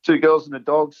 2 girls and a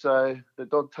dog, so the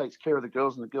dog takes care of the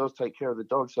girls and the girls take care of the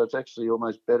dog, so it's actually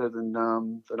almost better than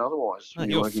otherwise. Oh,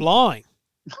 you're flying.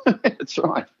 That's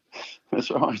right.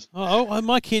 Oh,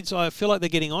 my kids, I feel like they're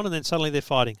getting on and then suddenly they're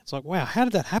fighting. It's like, wow, how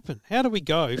did that happen? How do we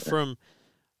go from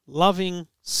loving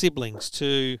siblings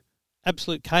to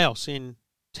absolute chaos in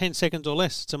 10 seconds or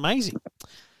less? It's amazing.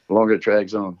 The longer it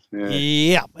drags on.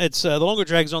 Yeah, it's the longer it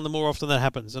drags on, the more often that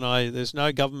happens. And there's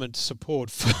no government support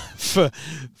for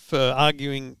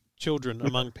arguing children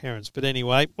among parents. But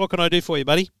anyway, what can I do for you,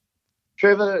 buddy?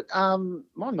 Trevor,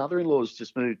 my mother-in-law's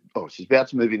just moved. Oh, she's about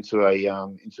to move into a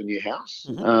new house,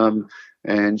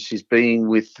 and she's been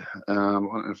with. I don't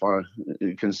know if I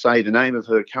can say the name of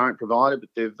her current provider, but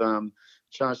they've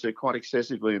charged her quite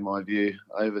excessively, in my view,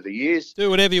 over the years. Do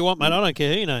whatever you want, mate. I don't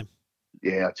care who you name.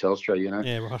 Yeah, Telstra, you know.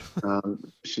 Yeah, right.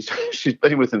 She's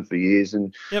been with them for years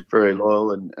and very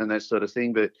loyal and that sort of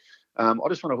thing. But I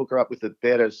just want to hook her up with a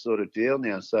better sort of deal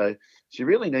now. So she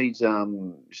really needs a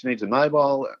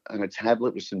mobile and a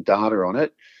tablet with some data on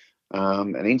it,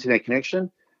 an internet connection,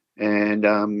 and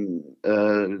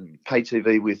pay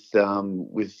TV with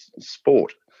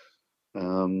sport.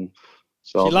 So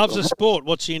she loves the sport.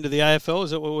 What's she into, the AFL?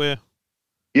 Is that what we're?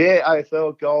 Yeah,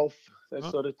 AFL, golf, that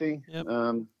sort of thing. Yep.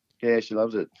 Yeah, she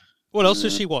loves it. What else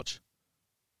does she watch?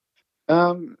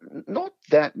 Not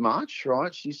that much,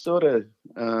 right? She's sort of,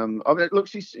 look,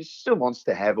 she still wants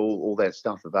to have all that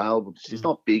stuff available. She's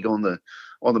not big on the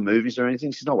movies or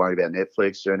anything. She's not worried about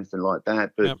Netflix or anything like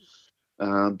that. But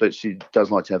but she does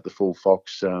like to have the full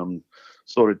Fox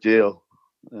sort of deal.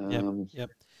 Yep.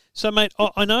 So, mate,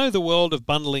 I know the world of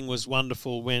bundling was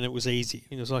wonderful when it was easy.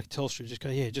 It was like Telstra,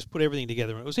 just put everything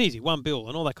together. And it was easy, one bill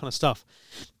and all that kind of stuff.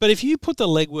 But if you put the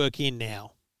legwork in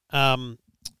now,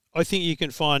 I think you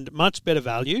can find much better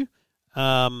value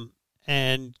and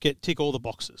tick all the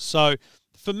boxes. So,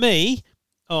 for me,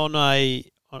 so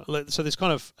there's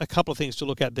kind of a couple of things to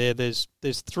look at there. There's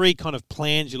 3 kind of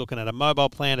plans you're looking at: a mobile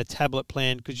plan, a tablet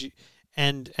plan,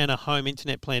 and a home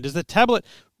internet plan. Does the tablet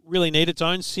really need its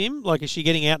own SIM? Like, is she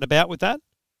getting out and about with that?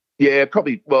 Yeah,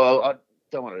 probably. Well, I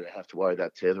don't want her to have to worry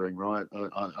about tethering, right?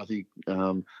 I think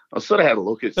I sort of had a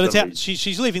look at. But it's out.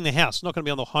 She's leaving the house, not going to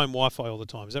be on the home Wi-Fi all the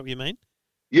time. Is that what you mean?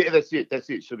 Yeah, that's it. That's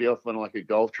it. She'll be off on like a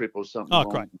golf trip or something. Oh,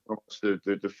 great.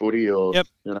 The footy or Yep.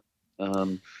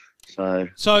 So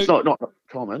it's not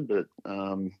common, but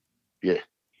yeah.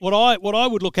 What I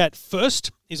would look at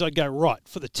first is I'd go right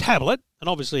for the tablet, and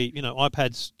obviously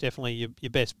iPad's definitely your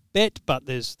best bet, but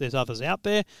there's others out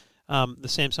there. The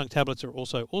Samsung tablets are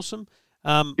also awesome.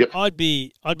 Yep. I'd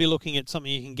be looking at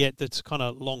something you can get that's kind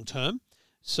of long term.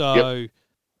 So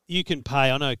you can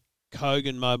pay. I know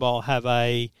Kogan Mobile have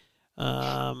a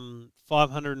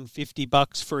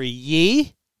 $550 for a year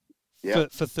for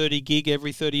 30 gig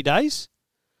every 30 days.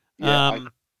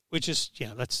 Which is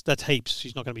that's heaps.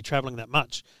 She's not going to be travelling that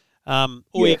much.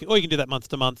 You can do that month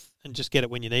to month and just get it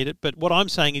when you need it. But what I'm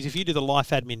saying is, if you do the Life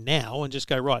Admin now and just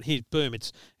go right here, boom,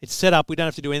 it's set up. We don't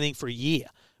have to do anything for a year.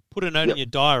 Put a note in your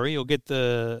diary or get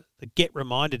the Get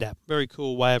Reminded app. Very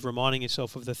cool way of reminding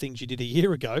yourself of the things you did a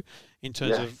year ago in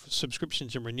terms of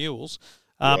subscriptions and renewals.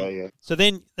 So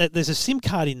then there's a SIM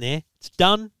card in there. It's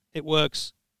done. It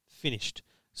works. Finished.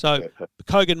 So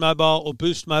Kogan Mobile or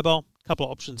Boost Mobile, a couple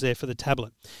of options there for the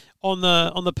tablet. On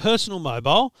the personal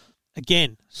mobile,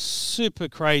 again, super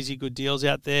crazy good deals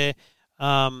out there.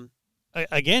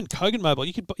 Again, Kogan Mobile,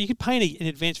 you could pay in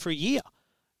advance for a year.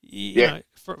 You know,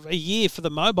 for a year for the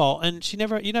mobile, and you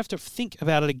don't have to think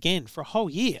about it again for a whole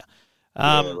year.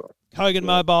 Kogan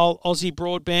Mobile, Aussie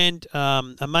Broadband,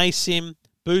 AmazSIM,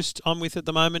 Boost I'm with at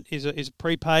the moment is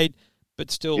prepaid,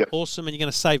 but still awesome, and you're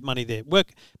going to save money there.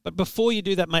 But before you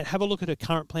do that, mate, have a look at her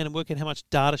current plan and work out how much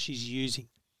data she's using.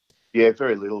 Yeah,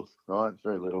 very little, right?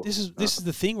 Very little. This is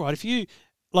the thing, right? If you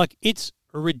it's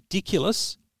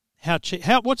ridiculous how cheap.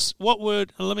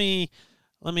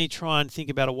 Let me try and think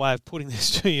about a way of putting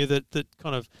this to you that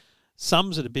kind of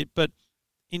sums it a bit. But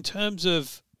in terms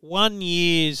of 1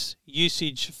 year's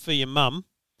usage for your mum,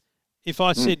 if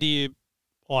I said to you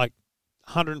like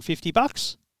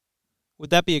 $150,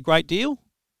 would that be a great deal?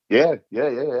 Yeah,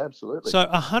 absolutely. So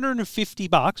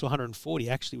 $150 or $140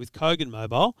 actually with Kogan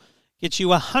Mobile gets you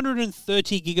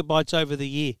 130 gigabytes over the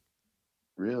year.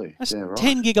 Really? That's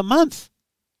 10 gig a month.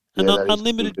 And Yeah,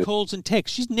 unlimited calls and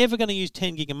texts. She's never going to use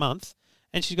 10 gig a month.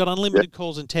 And she's got unlimited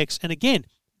calls and texts. And again,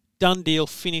 done deal,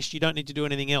 finished. You don't need to do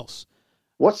anything else.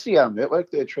 What's the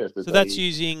network there, Trev? So that's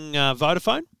using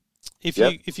Vodafone.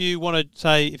 If you want to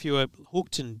say, if you were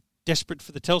hooked and desperate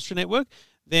for the Telstra network,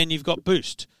 then you've got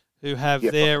Boost, who have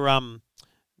their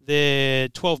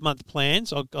 12-month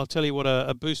plans. I'll tell you what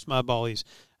a Boost mobile is.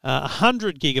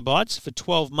 100 gigabytes for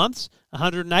 12 months,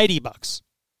 $180.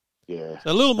 Yeah. So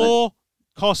a little more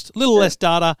cost, a little less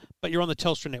data, but you're on the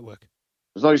Telstra network.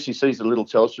 As long as she sees the little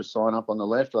Telstra sign up on the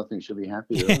left, I think she'll be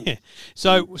happy. Yeah.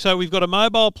 So we've got a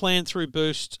mobile plan through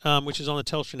Boost, which is on the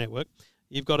Telstra network.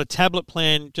 You've got a tablet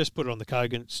plan, just put it on the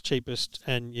Kogan, it's cheapest,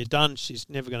 and you're done. She's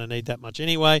never going to need that much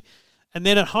anyway. And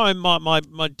then at home,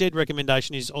 my dead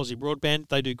recommendation is Aussie Broadband.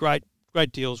 They do great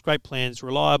deals, great plans,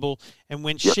 reliable. And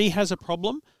when she has a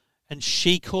problem and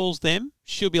she calls them,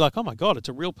 she'll be like, oh, my God, it's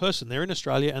a real person. They're in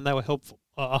Australia and they were helpful.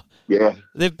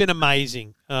 They've been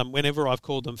amazing whenever I've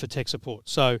called them for tech support.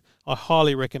 So I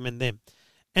highly recommend them.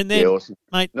 And then, awesome.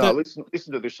 Mate,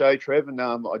 listen to the show, Trev, and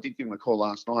I did give him a call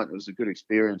last night. It was a good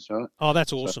experience, right? Oh,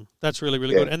 that's awesome. That's really,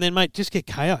 really good. And then, mate, just get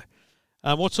KO.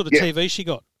 What sort of TV she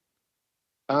got?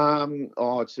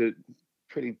 It's a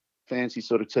pretty fancy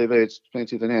sort of TV. It's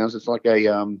fancier than ours. It's like I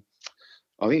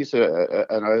think it's an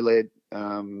OLED.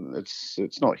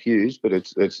 It's not huge, but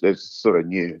it's sort of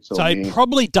new. So it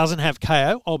probably doesn't have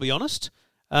KO, I'll be honest.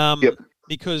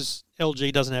 Because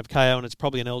LG doesn't have KO, and it's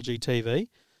probably an LG TV.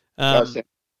 Samsung, I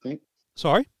think.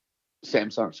 Sorry?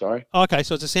 Samsung, sorry. Okay,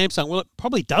 so it's a Samsung. Well, it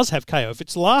probably does have KO. If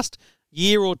it's the last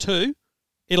year or two,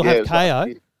 it'll have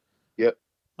KO. Yep.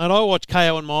 And I watch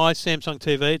KO on my Samsung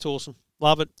TV. It's awesome.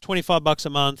 Love it. $25 a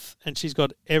month, and she's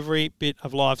got every bit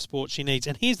of live sport she needs.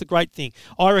 And here's the great thing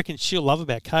I reckon she'll love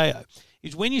about KO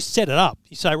is when you set it up,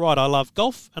 you say, right, I love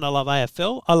golf and I love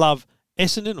AFL. I love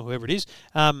Essendon or whoever it is,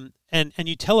 and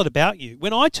you tell it about you.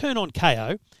 When I turn on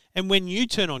KO and when you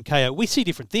turn on KO, we see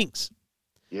different things.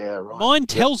 Yeah, right. Mine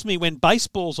tells me when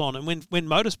baseball's on and when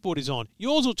motorsport is on.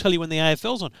 Yours will tell you when the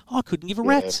AFL's on. Oh, I couldn't give a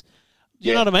rat's. Do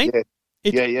you know what I mean?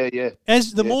 Yeah.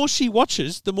 As the more she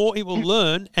watches, the more it will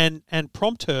learn and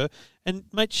prompt her. And,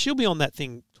 mate, she'll be on that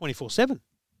thing 24/7.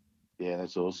 Yeah,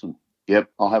 that's awesome. Yep,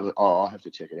 I'll have to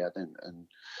check it out then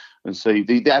and see.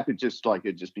 The app would just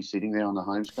be sitting there on the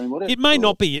home screen, would it? It may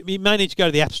not be. You may need to go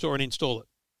to the App Store and install it.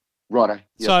 Righto. Yep.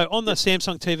 So on the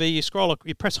Samsung TV,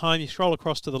 you press home, you scroll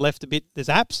across to the left a bit. There's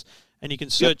apps, and you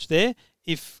can search there.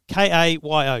 If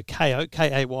KAYO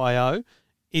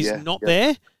is not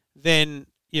there, then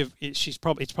it's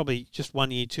probably just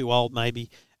 1 year too old, maybe.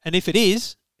 And if it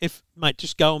is, mate,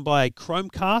 just go and buy a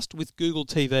Chromecast with Google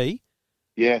TV.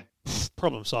 Yeah.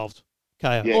 Problem solved.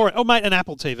 KO. Yeah. Or mate, an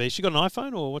Apple TV. She got an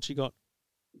iPhone or what's she got?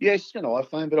 Yeah, she's got an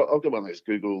iPhone, but I've got one of those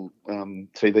Google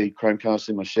TV Chromecasts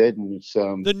in my shed, and it's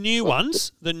the new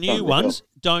ones. The new ones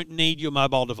don't need your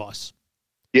mobile device.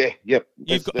 Yeah, yep.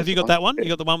 Have you got that one? Yeah. You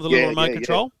got the one with the little remote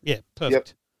control? Yeah,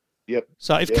 perfect. Yep.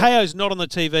 So if KO's not on the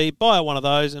TV, buy one of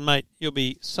those, and mate, you'll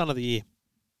be son of the year.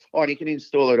 Oh, and you can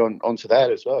install it onto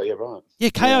that as well. Yeah, right.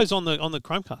 Yeah, KO's on the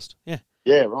Chromecast. Yeah.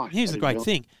 Yeah, right. Here's the great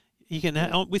thing: you can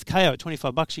with KO at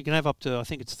 $25, you can have up to I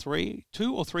think it's 2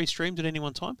 or 3 streams at any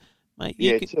one time, mate.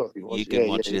 You can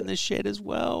watch it in the shed as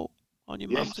well on your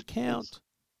mum's account.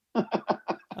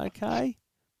 Okay.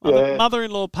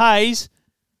 Mother-in-law pays.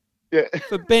 Yeah.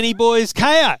 For Benny Boy's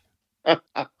KO.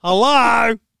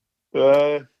 Hello.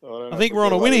 I think we're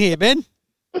on a winner here, Ben.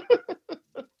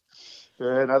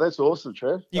 Yeah, no, that's awesome,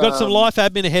 Trev. You got some life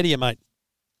admin ahead of you, mate.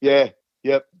 Yeah,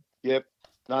 yep.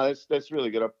 No, that's really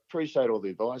good. I appreciate all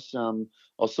the advice.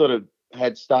 I sort of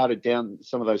had started down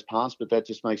some of those paths, but that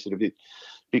just makes it a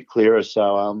bit clearer.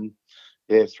 So,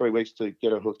 3 weeks to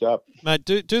get her hooked up. Mate,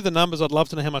 do the numbers. I'd love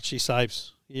to know how much she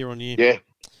saves year on year.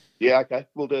 Yeah, okay.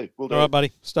 We'll do. All right,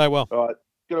 buddy. Stay well. All right.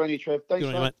 Good on you, Trev. Thanks,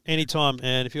 Good on you, mate. Anytime.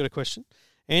 And if you've got a question,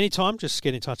 anytime, just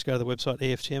get in touch. Go to the website,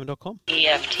 EFTM.com.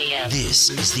 EFTM.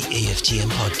 This is the EFTM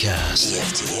Podcast.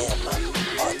 EFTM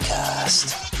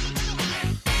Podcast.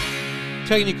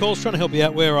 Taking your calls, trying to help you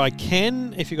out where I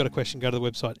can. If you've got a question, go to the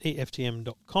website,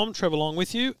 EFTM.com. Trevor along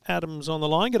with you. Adam's on the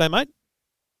line. G'day, mate.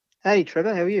 Hey,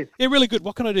 Trevor. How are you? Yeah, really good.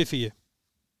 What can I do for you?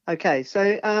 Okay,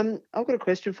 so I've got a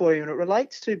question for you, and it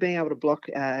relates to being able to block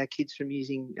kids from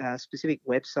using specific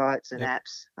websites and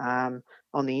apps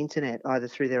on the internet, either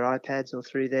through their iPads or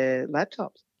through their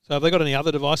laptops. So have they got any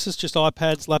other devices, just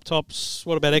iPads, laptops?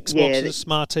 What about Xboxes,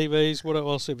 smart TVs? What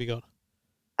else have you got?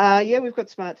 Yeah, we've got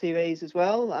smart TVs as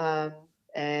well,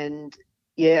 and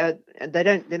yeah,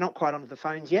 they're not quite onto the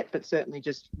phones yet, but certainly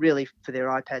just really for their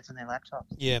iPads and their laptops.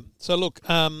 Yeah. So look,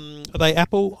 are they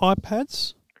Apple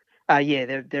iPads?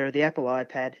 Yeah, they're the Apple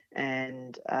iPad,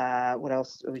 and what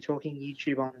else are we talking?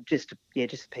 YouTube on just a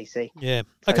PC. Yeah.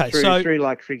 So Okay. through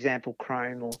like, for example,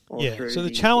 Chrome or yeah. through So the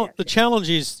challenge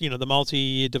is the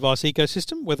multi-device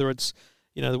ecosystem, whether it's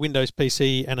the Windows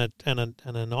PC and an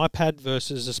iPad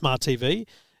versus a smart TV.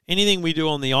 Anything we do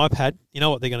on the iPad, you know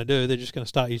what they're going to do? They're just going to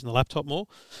start using the laptop more,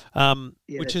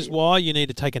 which is why you need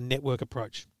to take a network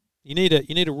approach. You need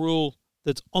a rule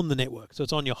that's on the network. So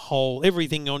it's on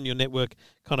everything on your network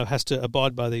kind of has to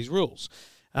abide by these rules.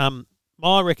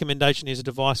 My recommendation is a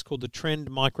device called the Trend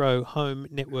Micro Home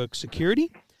Network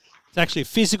Security. It's actually a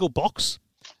physical box.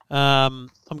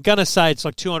 I'm going to say it's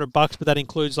like $200, but that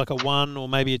includes like a 1 or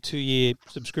maybe a 2-year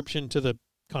subscription to the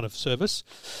kind of service.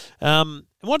 And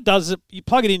what it does is you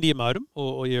plug it into your modem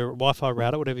or your Wi-Fi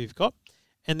router, whatever you've got,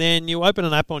 and then you open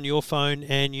an app on your phone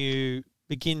and you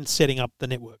begin setting up the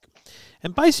network.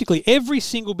 And basically every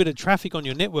single bit of traffic on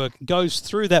your network goes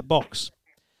through that box.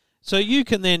 So you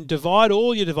can then divide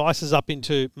all your devices up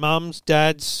into mum's,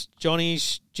 dad's,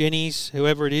 Johnny's, Jenny's,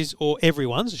 whoever it is, or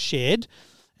everyone's shared.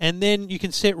 And then you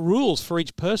can set rules for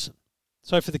each person.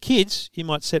 So for the kids, you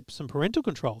might set some parental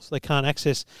controls. They can't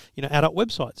access, adult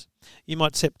websites. You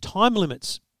might set time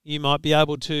limits. You might be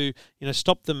able to,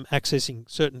 stop them accessing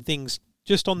certain things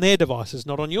just on their devices,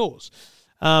 not on yours.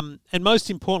 And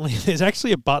most importantly, there's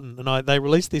actually a button, and they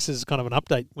released this as kind of an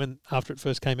update after it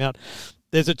first came out.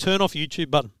 There's a turn off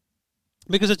YouTube button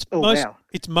because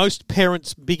it's most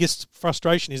parents' biggest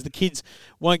frustration is the kids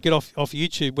won't get off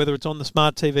YouTube, whether it's on the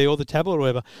smart TV or the tablet or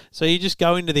whatever. So you just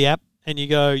go into the app and you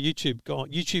go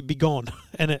YouTube be gone,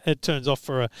 and it turns off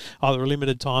for either a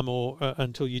limited time or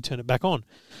until you turn it back on.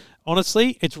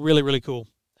 Honestly, it's really, really cool,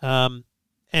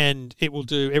 and it will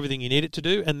do everything you need it to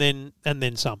do, and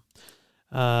then some.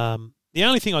 The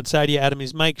only thing I'd say to you, Adam,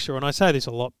 is make sure, and I say this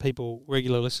a lot,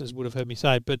 regular listeners would have heard me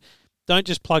say it, but don't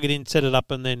just plug it in, set it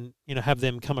up, and then have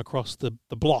them come across the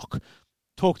block.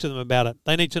 Talk to them about it.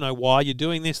 They need to know why you're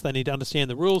doing this. They need to understand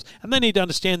the rules, and they need to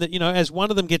understand that as one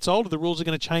of them gets older, the rules are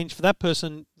going to change for that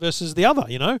person versus the other.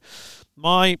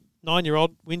 My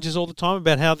 9-year-old whinges all the time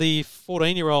about how the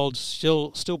 14-year-old's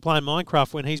still playing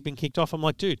Minecraft when he's been kicked off. I'm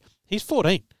like, dude, he's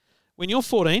 14. When you're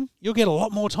 14, you'll get a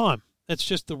lot more time. That's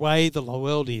just the way the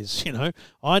world is,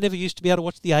 I never used to be able to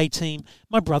watch the A-Team.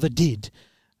 My brother did.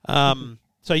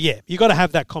 So, yeah, you got to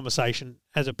have that conversation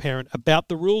as a parent about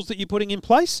the rules that you're putting in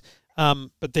place.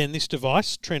 But then this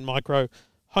device, Trend Micro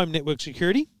Home Network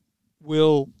Security,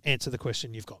 will answer the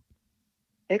question you've got.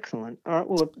 Excellent. All right.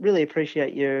 Well, I really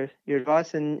appreciate your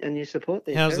advice and your support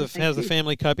there. How's the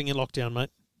family coping in lockdown, mate?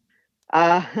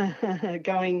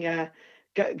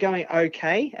 going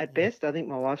okay at best. I think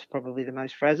my wife's probably the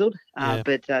most frazzled,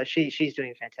 but she's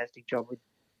doing a fantastic job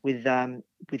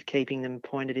with keeping them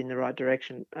pointed in the right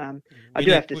direction. I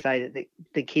do have to say that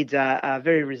the kids are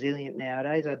very resilient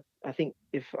nowadays. I think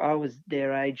if I was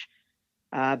their age,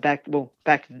 back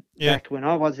when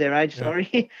I was their age,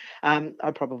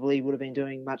 I probably would have been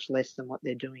doing much less than what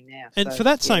they're doing now. And for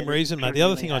that same reason, mate, the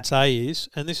other thing I'd say is,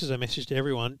 and this is a message to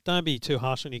everyone, don't be too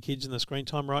harsh on your kids in the screen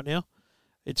time right now.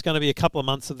 It's going to be a couple of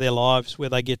months of their lives where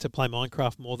they get to play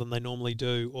Minecraft more than they normally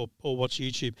do, or watch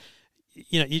YouTube.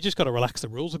 You know, you just got to relax the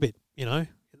rules a bit. You know,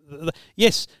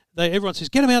 yes, everyone says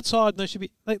get them outside, and they should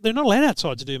be. They're not allowed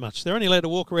outside to do much. They're only allowed to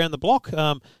walk around the block.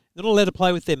 They're not allowed to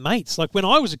play with their mates. Like when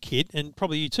I was a kid, and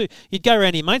probably you too, you'd go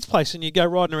around your mate's place and you'd go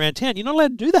riding around town. You're not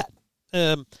allowed to do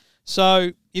that.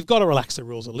 So you've got to relax the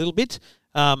rules a little bit.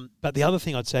 But the other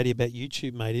thing I'd say to you about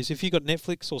YouTube, mate, is if you've got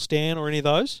Netflix or Stan or any of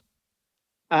those.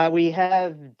 We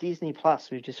have Disney Plus.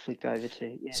 We've just flicked over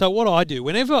to. Yeah. So what I do,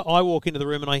 whenever I walk into the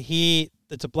room and I hear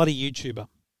it's a bloody YouTuber,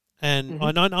 and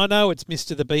I know it's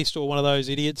Mr. the Beast or one of those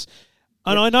idiots,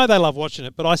 and I know they love watching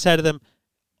it, but I say to them,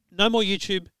 no more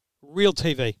YouTube, real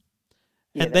TV.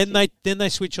 Yeah, and then they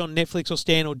switch on Netflix or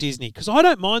Stan or Disney, because I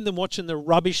don't mind them watching the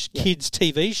rubbish kids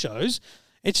TV shows.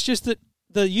 It's just that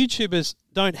the YouTubers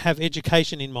don't have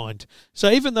education in mind. So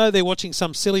even though they're watching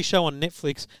some silly show on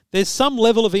Netflix, there's some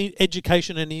level of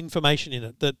education and information in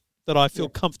it that I feel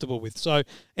comfortable with. So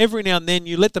every now and then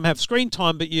you let them have screen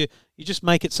time, but you just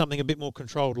make it something a bit more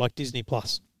controlled, like Disney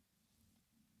Plus.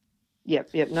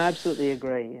 Yep. No, absolutely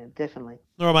agree. Yeah, definitely.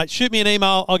 All right, mate. Shoot me an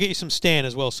email. I'll get you some Stan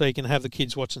as well, so you can have the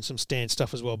kids watching some Stan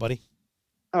stuff as well, buddy.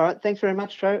 All right. Thanks very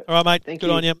much, Tro. All right, mate. Thank you.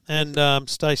 Good on you. And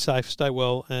stay safe, stay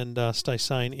well, and stay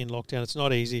sane in lockdown. It's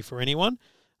not easy for anyone,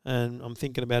 and I'm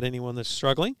thinking about anyone that's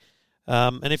struggling.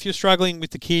 And if you're struggling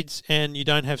with the kids and you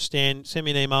don't have Stan, send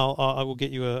me an email. I will get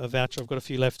you a voucher. I've got a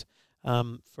few left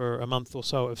for a month or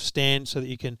so of Stan, so that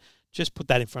you can just put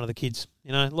that in front of the kids.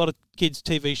 You know, a lot of kids'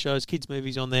 TV shows, kids'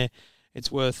 movies on there.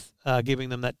 It's worth giving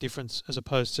them that difference as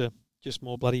opposed to just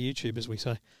more bloody YouTube, as we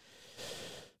say.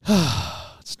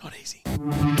 It's not easy.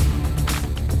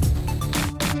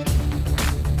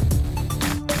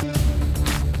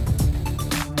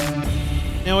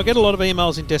 Now, I get a lot of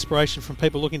emails in desperation from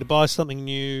people looking to buy something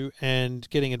new and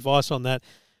getting advice on that.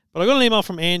 But I got an email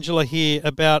from Angela here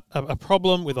about a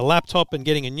problem with a laptop and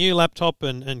getting a new laptop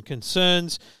and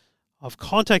concerns. I've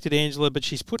contacted Angela, but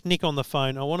she's put Nick on the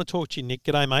phone. I want to talk to you, Nick.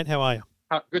 G'day, mate. How are you?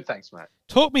 Good, thanks, mate.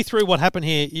 Talk me through what happened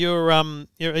here.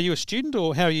 Are you a student,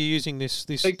 or how are you using this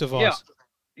device?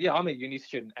 Yeah, I'm a uni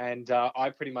student, and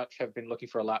I pretty much have been looking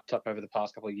for a laptop over the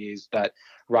past couple of years that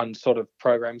runs sort of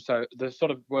programs. So the sort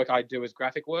of work I do is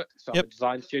graphic work. So I'm a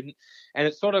design student, and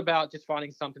it's sort of about just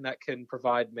finding something that can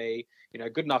provide me,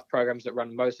 good enough programs that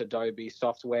run most Adobe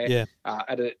software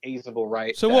at an easable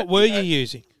rate. So what were you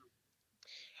using?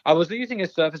 I was using a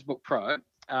Surface Book Pro.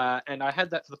 And I had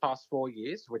that for the past 4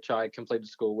 years, which I completed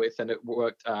school with, and it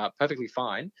worked perfectly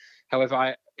fine. However,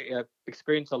 I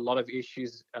experienced a lot of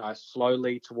issues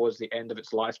slowly towards the end of its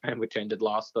lifespan, which ended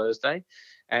last Thursday.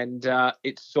 And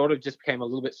it sort of just became a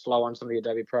little bit slow on some of the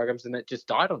Adobe programs, and it just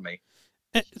died on me.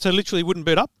 So literally wouldn't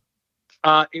boot up?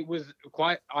 I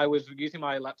was using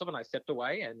my laptop and I stepped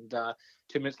away, and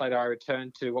 2 minutes later I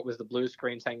returned to what was the blue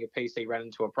screen saying your PC ran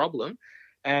into a problem.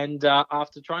 And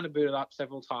after trying to boot it up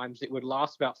several times, it would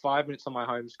last about 5 minutes on my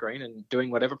home screen and doing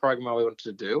whatever program I wanted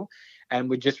to do, and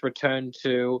would just return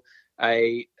to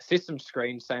a system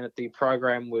screen saying that the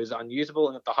program was unusable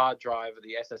and that the hard drive or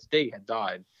the SSD had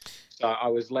died. So I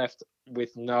was left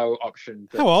with no option.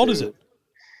 How old is it?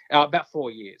 About 4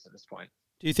 years at this point.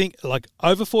 Do you think like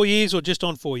over 4 years or just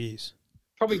on 4 years?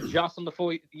 Probably just on the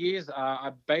 4 years.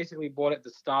 I basically bought it at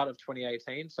the start of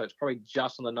 2018, so it's probably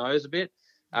just on the nose a bit.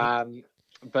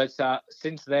 But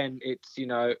since then, it's,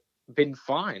 been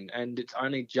fine. And it's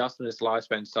only just in this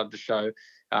lifespan started to show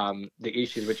the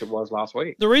issues which it was last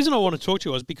week. The reason I want to talk to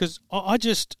you is because I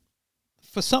just,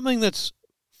 for something that's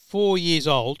 4 years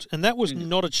old, and that was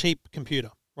not a cheap computer,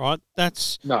 right?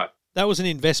 That was an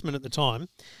investment at the time.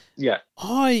 Yeah.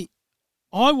 I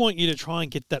want you to try and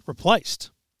get that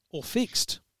replaced or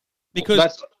fixed.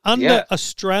 Because under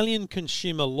Australian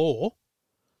consumer law,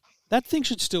 that thing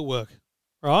should still work.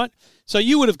 Right? So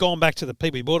you would have gone back to the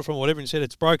people you bought it from or whatever and said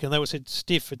it's broken. They would have said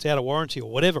stiff, it's out of warranty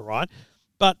or whatever, right?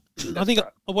 But I think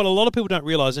what a lot of people don't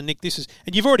realise, and Nick,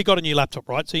 and you've already got a new laptop,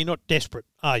 right? So you're not desperate,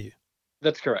 are you?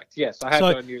 That's correct, yes. I have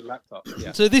got a new laptop,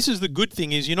 yeah. So this is the good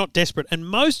thing is you're not desperate. And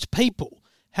most people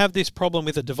have this problem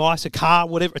with a device, a car,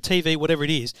 whatever, a TV, whatever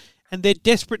it is, and they're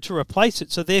desperate to replace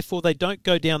it. So therefore they don't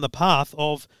go down the path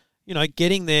of,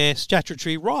 getting their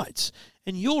statutory rights.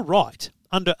 And you're right.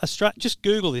 under just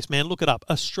Google this, man, look it up,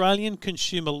 Australian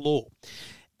consumer law.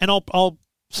 And I'll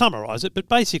summarise it, but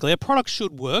basically a product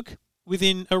should work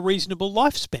within a reasonable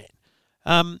lifespan.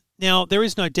 Now, there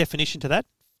is no definition to that,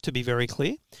 to be very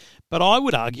clear, but I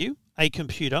would argue a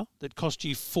computer that cost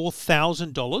you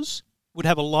 $4,000 would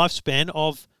have a lifespan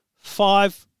of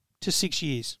 5 to 6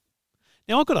 years.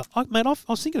 Now, I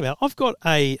was thinking about it. I've got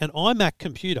an iMac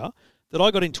computer that I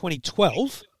got in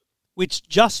 2012, which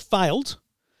just failed,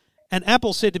 and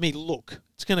Apple said to me, look,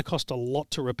 it's going to cost a lot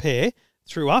to repair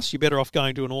through us. You're better off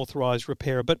going to an authorised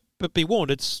repairer, but be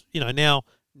warned, it's now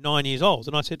 9 years old.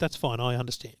 And I said, that's fine, I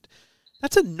understand.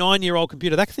 That's a 9-year-old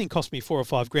computer. That thing cost me $4,000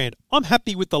 or $5,000. I'm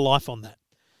happy with the life on that.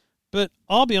 But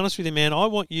I'll be honest with you, man, I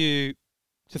want you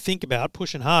to think about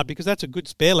pushing hard, because that's a good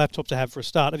spare laptop to have for a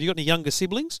start. Have you got any younger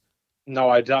siblings? No,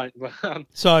 I don't. But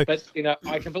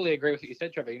I completely agree with what you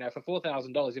said, Trevor. For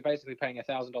 $4,000, you're basically paying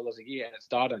 $1,000 a year, and it's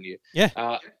started on you. Yeah.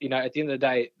 At the end of the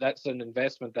day, that's an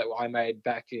investment that I made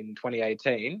back in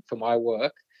 2018 for my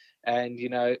work, and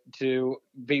to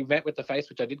be met with the face,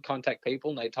 which I did contact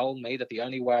people, and they told me that the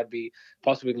only way I'd be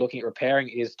possibly looking at repairing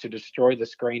is to destroy the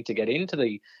screen to get into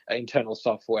the internal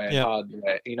software and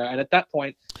hardware. And at that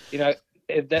point,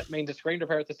 that means a screen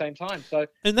repair at the same time. So,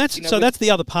 and that's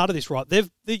the other part of this, right?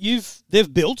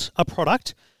 They've built a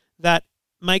product that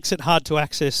makes it hard to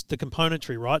access the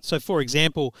componentry, right? So, for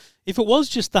example, if it was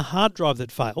just the hard drive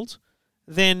that failed,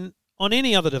 then on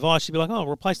any other device, you'd be like, oh, I'll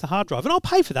replace the hard drive, and I'll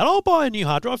pay for that. I'll buy a new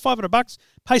hard drive, $500,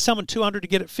 pay someone $200 to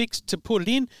get it fixed, to put it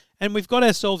in, and we've got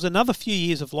ourselves another few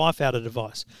years of life out of the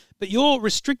device. But you're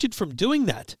restricted from doing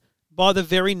that by the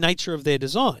very nature of their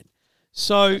design.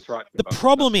 So the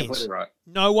problem is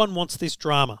no one wants this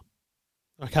drama,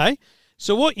 okay?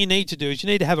 So what you need to do is you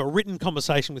need to have a written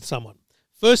conversation with someone.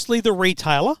 Firstly, the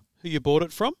retailer who you bought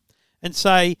it from, and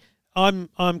say, I'm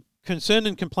concerned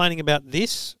and complaining about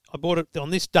this. I bought it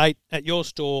on this date at your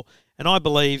store, and I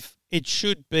believe it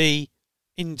should be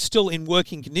still in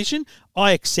working condition.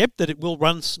 I accept that it will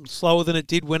run slower than it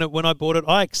did when I bought it.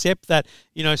 I accept that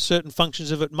certain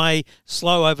functions of it may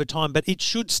slow over time, but it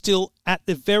should still, at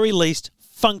the very least,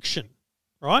 function,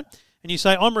 right? And you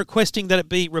say, I'm requesting that it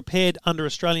be repaired under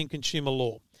Australian consumer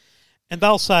law. And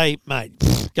they'll say, mate,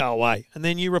 go away. And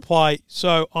then you reply,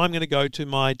 so I'm going to go to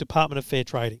my Department of Fair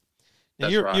Trading. Now,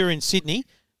 you're in Sydney.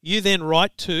 You then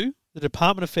write to the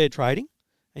Department of Fair Trading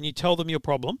and you tell them your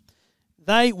problem.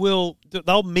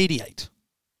 They'll mediate.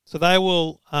 So they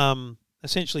will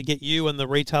essentially get you and the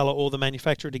retailer or the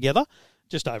manufacturer together,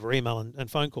 just over email and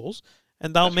phone calls,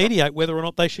 and they'll mediate whether or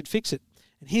not they should fix it.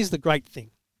 And here's the great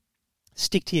thing.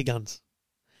 Stick to your guns.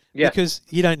 Yeah. Because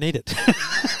you don't need it.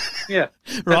 Yeah.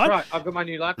 Right? That's right. I've got my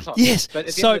new laptop. Yes. But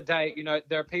at the end of the day,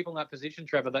 there are people in that position,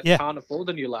 Trevor, that can't afford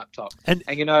the new laptop. And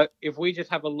if we just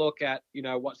have a look at,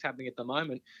 what's happening at the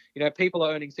moment, people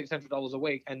are earning $600 a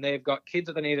week, and they've got kids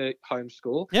that they need to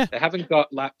homeschool. Yeah. They haven't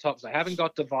got laptops. They haven't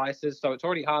got devices. So it's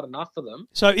already hard enough for them.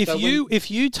 So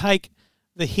if you take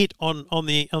the hit on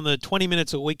the 20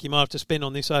 minutes a week you might have to spend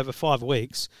on this over 5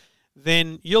 weeks,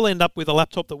 then you'll end up with a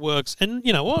laptop that works. And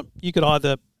you know what? You could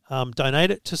either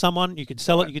donate it to someone, you could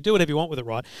sell it, you could do whatever you want with it,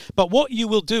 right? But what you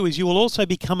will do is you will also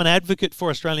become an advocate for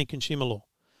Australian consumer law.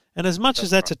 And as much as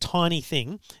that's a tiny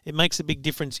thing, it makes a big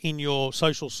difference in your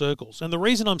social circles. And the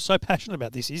reason I'm so passionate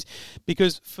about this is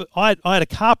because I had a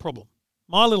car problem.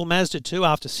 My little Mazda 2,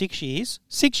 after 6 years,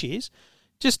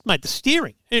 just made the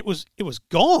steering. It was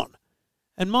gone.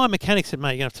 And my mechanic said,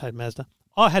 mate, you're going to have to take Mazda.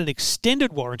 I had an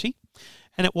extended warranty,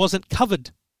 and it wasn't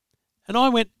covered. And I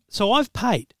went, so I've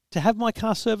paid to have my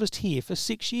car serviced here for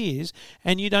 6 years,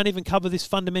 and you don't even cover this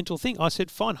fundamental thing. I said,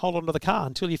 fine, hold on to the car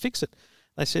until you fix it.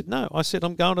 They said, no. I said,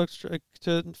 I'm going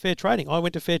to Fair Trading. I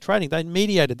went to Fair Trading. They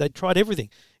mediated. They tried everything.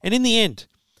 And in the end,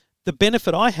 the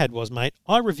benefit I had was, mate,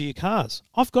 I review cars.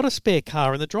 I've got a spare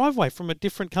car in the driveway from a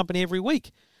different company every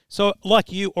week. So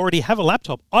like you already have a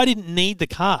laptop, I didn't need the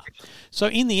car. So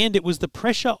in the end, it was the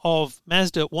pressure of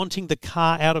Mazda wanting the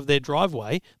car out of their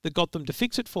driveway that got them to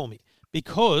fix it for me,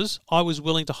 because I was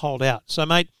willing to hold out. So,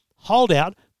 mate, hold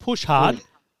out, push hard,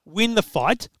 win the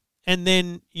fight, and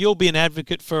then you'll be an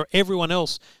advocate for everyone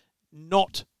else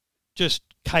not just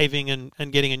caving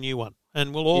and getting a new one.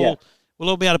 And we'll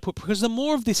all be able to put... Because the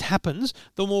more of this happens,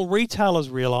 the more retailers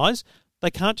realise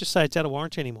they can't just say it's out of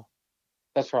warranty anymore.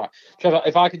 That's right. Trevor,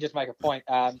 if I could just make a point,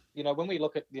 when we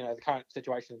look at, the current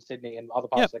situation in Sydney and other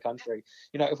parts of the country,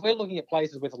 if we're looking at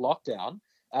places with lockdown,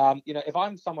 if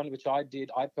I'm someone, which I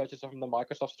purchased from the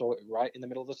Microsoft store right in the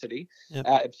middle of the city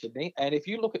of Sydney. And if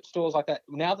you look at stores like that,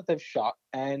 now that they've shut,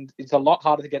 and it's a lot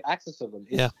harder to get access to them.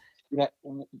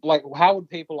 How would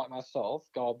people like myself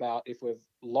go about if we've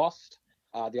lost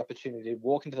the opportunity to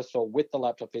walk into the store with the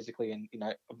laptop physically and,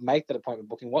 make that appointment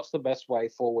booking. What's the best way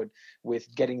forward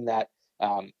with getting that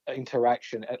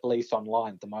interaction, at least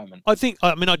online at the moment? I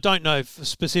don't know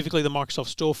specifically the Microsoft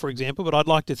Store, for example, but I'd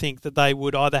like to think that they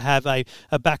would either have a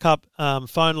backup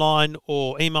phone line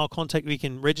or email contact where you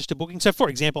can register booking. So, for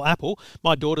example, Apple,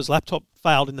 my daughter's laptop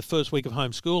failed in the first week of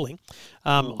homeschooling.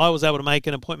 I was able to make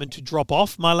an appointment to drop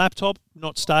off my laptop,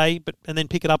 not stay, and then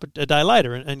pick it up a day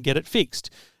later and get it fixed.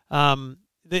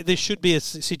 There should be a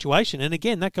situation. And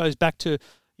again, that goes back to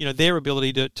their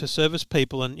ability to service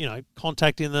people and,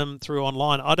 contacting them through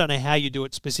online. I don't know how you do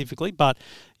it specifically, but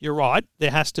you're right.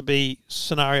 There has to be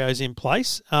scenarios in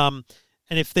place. And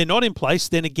if they're not in place,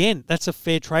 then again, that's a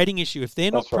fair trading issue. If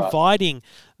they're not providing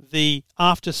the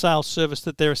after-sales service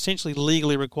that they're essentially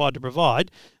legally required to provide,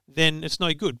 then it's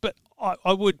no good. But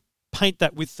I would paint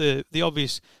that with the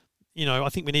obvious, I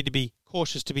think we need to be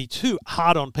cautious to be too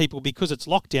hard on people because it's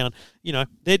lockdown.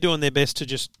 They're doing their best to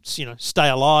just, stay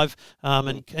alive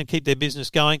and keep their business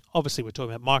going. Obviously, we're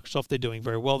talking about Microsoft. They're doing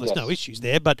very well. There's no issues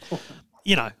there. But,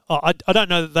 I don't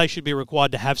know that they should be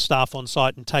required to have staff on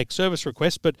site and take service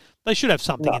requests, but they should have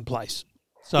something in place.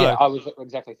 So, yeah, I was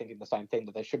exactly thinking the same thing,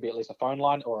 that there should be at least a phone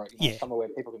line or somewhere where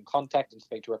people can contact and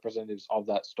speak to representatives of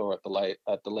that store at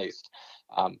the least.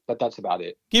 But that's about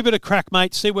it. Give it a crack,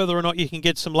 mate. See whether or not you can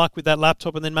get some luck with that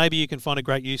laptop, and then maybe you can find a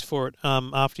great use for it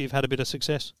after you've had a bit of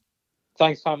success.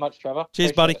 Thanks so much, Trevor.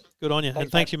 Cheers, buddy. Good on you. Thanks,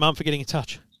 and thanks your mum for getting in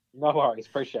touch. No worries.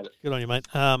 Appreciate it. Good on you, mate.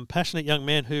 Passionate young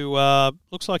man who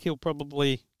looks like he'll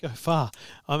probably go far.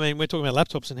 I mean, we're talking about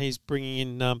laptops, and he's bringing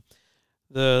in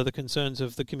the concerns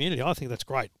of the community. I think that's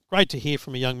great. Great to hear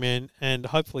from a young man, and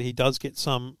hopefully he does get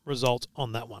some results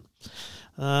on that one.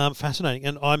 Fascinating.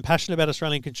 And I'm passionate about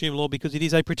Australian consumer law because it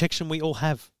is a protection we all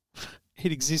have.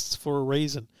 It exists for a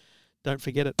reason. Don't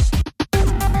forget it.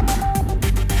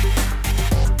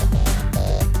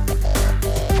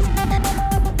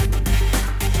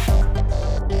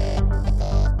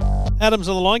 Adam's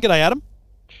on the line. G'day, Adam.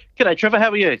 G'day, Trevor.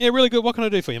 How are you? Yeah, really good. What can I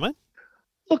do for you, mate?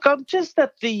 Look, I'm just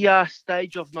at the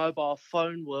stage of mobile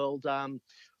phone world,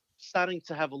 starting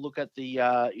to have a look at the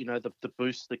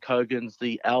Boost, the Kogans,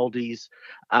 the Aldis,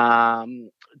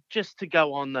 just to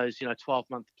go on those,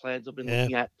 12-month plans I've been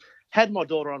looking at. Had my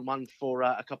daughter on one for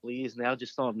a couple of years now,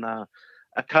 just on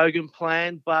a Kogan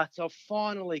plan, but I've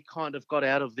finally kind of got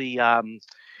out of the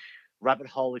rabbit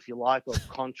hole, if you like, of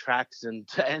contracts and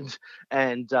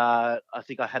I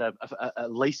think I had a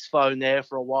lease phone there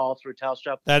for a while through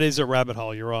Telstra. That is a rabbit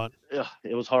hole. You're right. Ugh,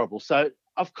 it was horrible. So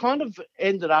I've kind of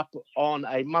ended up on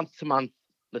a month-to-month,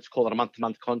 let's call it a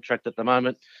month-to-month contract at the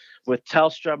moment with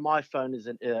Telstra. My phone is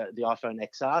the iPhone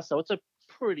XR, so it's a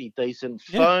pretty decent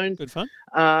phone. Good phone.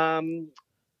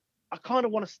 I kind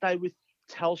of want to stay with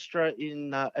Telstra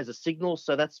in as a signal,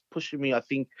 so that's pushing me, I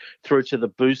think, through to the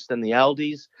Boost and the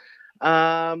Aldis.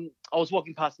 I was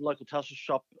walking past the local Telstra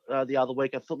shop the other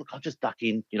week. I thought, look, I'll just duck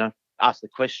in, ask the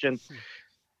question.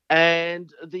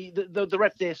 And the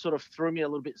rep there sort of threw me a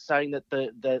little bit, saying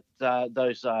that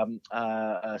those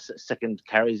second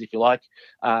carriers, if you like,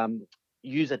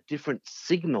 use a different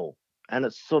signal. And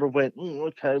it sort of went,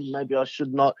 okay, maybe I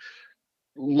should not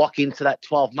lock into that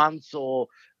 12 months, or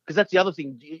because that's the other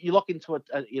thing. You lock into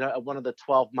one of the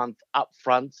 12-month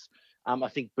upfronts. I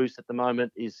think Boost at the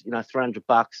moment is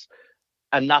 $300.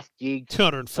 Enough gig.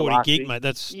 240 gig, mate.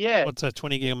 That's what's that?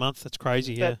 20 gig a month. That's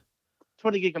crazy. Yeah.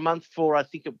 20 gig a month for, I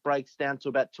think it breaks down to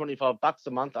about $25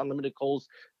 a month. Unlimited calls,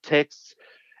 texts.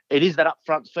 It is that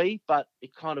upfront fee, but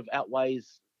it kind of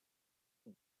outweighs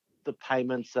the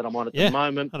payments that I'm on at the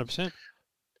moment. 100%.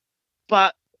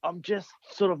 But I'm just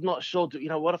sort of not sure.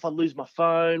 What if I lose my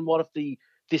phone? What if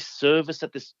this service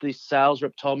that this sales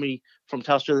rep told me from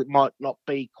Telstra that might not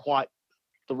be quite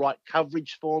the right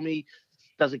coverage for me?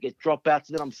 Does it get dropouts?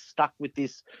 And then I'm stuck with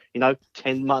this,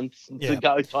 10 months to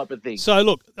go type of thing. So,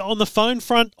 look, on the phone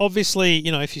front, obviously,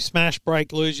 if you smash,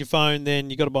 break, lose your phone, then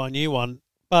you got to buy a new one.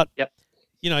 But,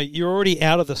 you're already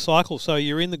out of the cycle, so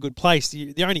you're in the good place.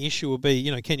 The only issue will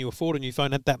be, can you afford a new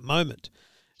phone at that moment?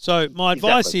 So my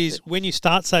advice is when you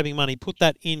start saving money, put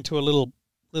that into a little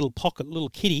pocket, little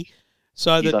kitty,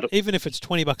 so that even if it's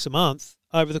 $20 a month,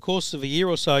 over the course of a year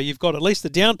or so, you've got at least the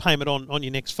down payment on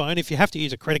your next phone. If you have to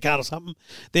use a credit card or something,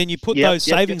 then you put those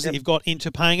savings that you've got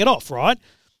into paying it off, right?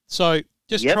 So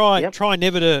just try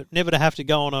never to have to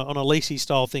go on a leasey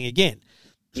style thing again.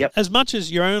 As much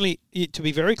as you're only, to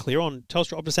be very clear, on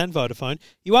Telstra, Optus and Vodafone,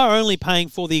 you are only paying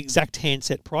for the exact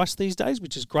handset price these days,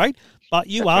 which is great, but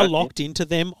you are locked into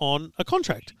them on a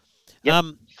contract.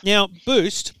 Now,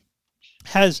 Boost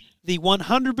has the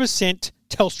 100%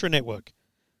 Telstra network.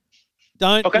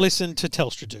 Don't listen to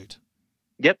Telstra, dude.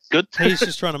 Yep, good. He's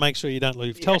just trying to make sure you don't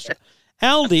leave Telstra.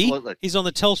 Aldi absolutely. is on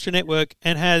the Telstra network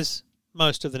and has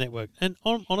most of the network. And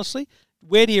honestly,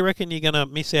 where do you reckon you're going to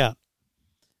miss out?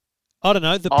 I don't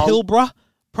know, the Pilbara,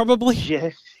 probably. Yeah,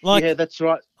 like, that's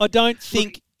right. I don't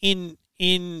think in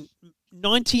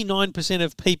 99%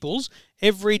 of people's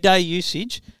everyday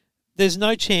usage, there's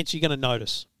no chance you're going to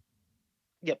notice.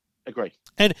 Yep, agreed.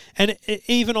 And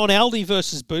even on Aldi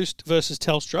versus Boost versus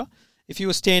Telstra, if you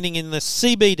were standing in the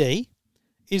CBD,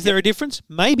 is there a difference?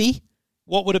 Maybe.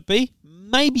 What would it be?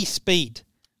 Maybe speed.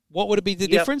 What would it be the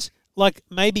difference? Like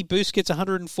maybe Boost gets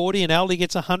 140 and Aldi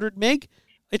gets 100 meg.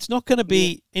 It's not going to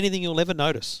be anything you'll ever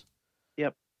notice.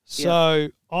 Yep. So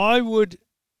I would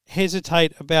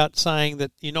hesitate about saying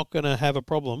that you're not going to have a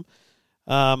problem,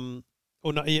 or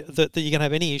not, that you're going to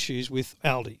have any issues with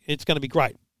Aldi. It's going to be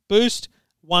great. Boost,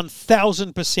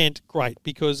 1,000% great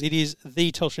because it is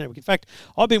the Telstra network. In fact,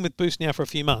 I've been with Boost now for a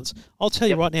few months. I'll tell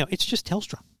you right now, it's just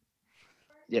Telstra.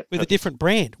 Yep. With a different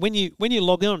brand. When you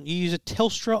log on, you use a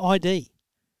Telstra ID.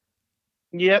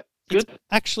 Yep. Good. It's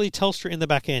actually Telstra in the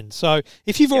back end. So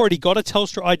if you've already got a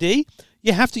Telstra ID,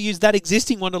 you have to use that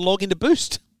existing one to log into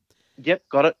Boost. Yep,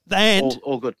 got it. And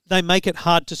all good. They make it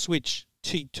hard to switch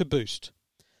to Boost.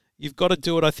 You've got to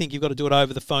do it. I think you've got to do it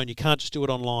over the phone. You can't just do it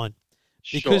online.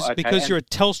 Because you're a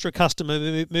Telstra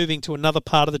customer moving to another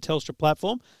part of the Telstra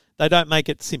platform, they don't make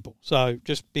it simple. So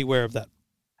just beware of that.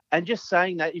 And just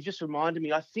saying that, you just reminded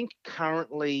me, I think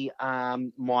currently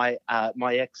my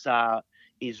XR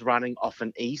is running off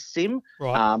an eSIM.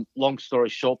 Right. Long story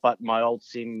short, but my old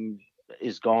SIM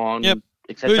is gone, Yep.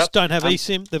 etc. Boost don't have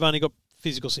eSIM. They've only got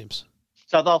physical SIMs.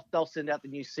 So they'll send out the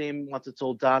new SIM once it's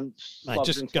all done. Mate,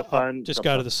 just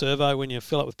go to the servo when you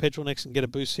fill up with petrol next and get a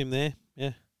Boost SIM there.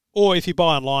 Yeah. Or if you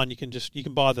buy online, you can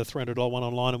buy the $300 one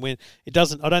online, and when it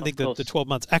doesn't, I don't think the 12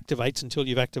 months activates until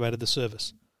you've activated the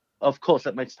service. Of course,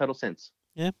 that makes total sense.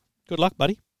 Yeah. Good luck,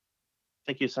 buddy.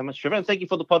 Thank you so much, Trevor, and thank you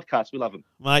for the podcast. We love them.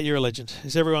 Mate, you're a legend.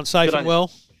 Is everyone safe and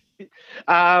well?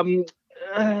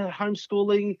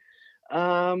 Homeschooling.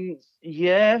 My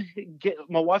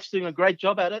wife's doing a great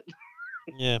job at it.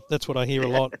 Yeah, that's what I hear a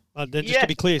lot. Just to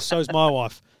be clear, so's my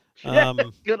wife.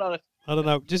 Good on it. I don't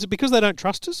know. Is it because they don't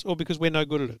trust us or because we're no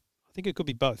good at it? I think it could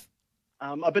be both.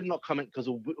 I better not comment because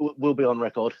we'll be on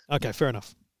record. Okay, fair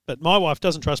enough. But my wife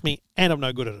doesn't trust me and I'm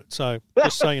no good at it. So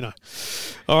just so you know.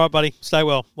 All right, buddy. Stay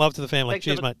well. Love to the family. Thanks,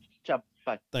 Cheers, Trevor. mate. Ciao.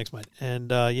 Bye. Thanks, mate.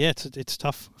 And it's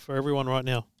tough for everyone right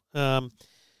now.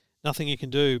 Nothing you can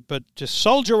do but just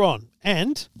soldier on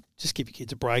and just give your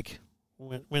kids a break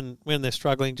when they're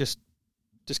struggling. Just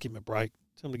give them a break.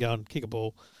 Tell them to go and kick a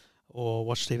ball or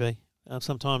watch TV.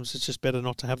 Sometimes it's just better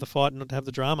not to have the fight and not to have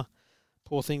the drama.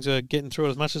 Poor things are getting through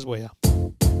it as much as we are.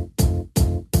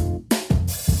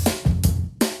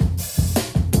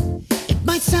 It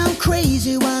might sound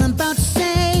crazy what I'm about to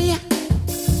say,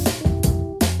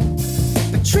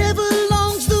 but Trevor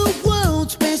Long's the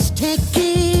world's best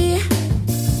techie.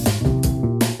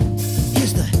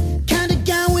 He's the kind of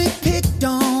guy we picked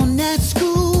on at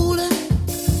school, and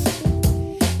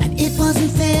it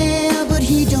wasn't fair, but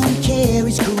he don't care.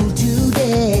 He's cool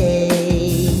today.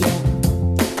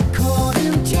 Call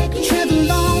him techie. Trevor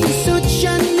Long is such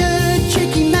a nerd.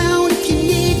 Check him out if you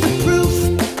need the proof.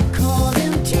 Call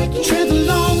him techie. Trevor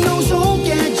Long knows all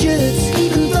gadgets,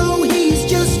 even though he's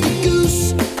just a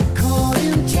goose. Call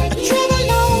him techie. Trevor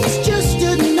Long is just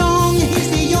a nong. He's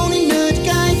the only nerd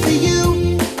guy for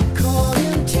you. Call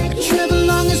him techie. Trevor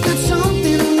Long has got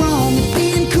something wrong with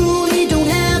being cool. He don't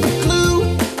have a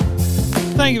clue.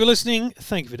 Thank you for listening.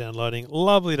 Thank you for downloading.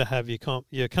 Lovely to have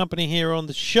your company here on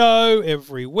the show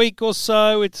every week or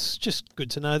so. It's just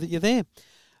good to know that you're there.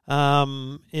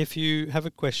 If you have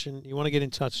a question, you want to get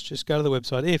in touch, just go to the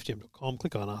website, EFTM.com,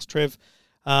 click on Ask Trev,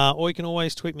 or you can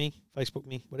always tweet me, Facebook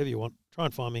me, whatever you want. Try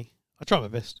and find me. I try my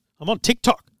best. I'm on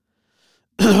TikTok.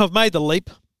 I've made the leap.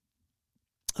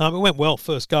 It went well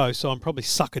first go, so I'm probably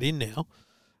suck it in now.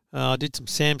 I did some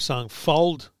Samsung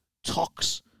Fold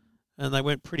talks, and they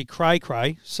went pretty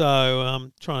cray-cray, so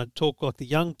I'm trying to talk like the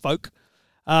young folk.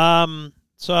 And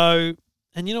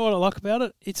you know what I like about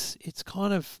it? It's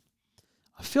kind of,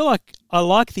 I feel like I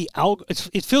like the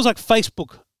it feels like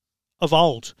Facebook of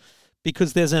old,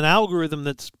 because there's an algorithm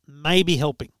that's maybe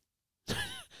helping.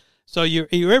 So your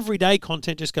everyday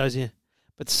content just goes here,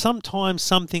 but sometimes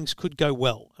some things could go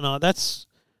well, and that's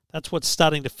what's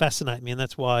starting to fascinate me, and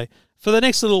that's why for the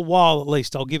next little while at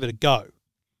least I'll give it a go.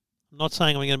 I'm not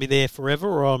saying I'm going to be there forever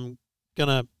or I'm going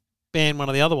to ban one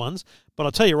of the other ones, but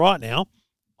I'll tell you right now,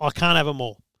 I can't have them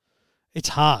all. It's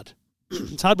hard.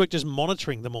 It's hard work just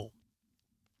monitoring them all.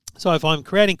 So if I'm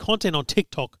creating content on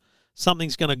TikTok,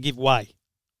 something's going to give way.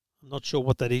 I'm not sure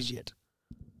what that is yet.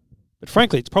 But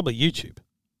frankly, it's probably YouTube,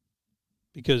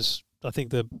 because I think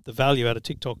the value out of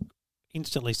TikTok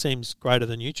instantly seems greater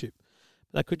than YouTube.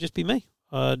 That could just be me.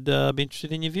 I'd be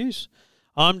interested in your views.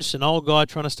 I'm just an old guy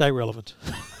trying to stay relevant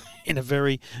in a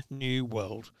very new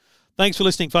world. Thanks for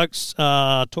listening, folks.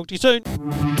 Talk to you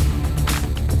soon.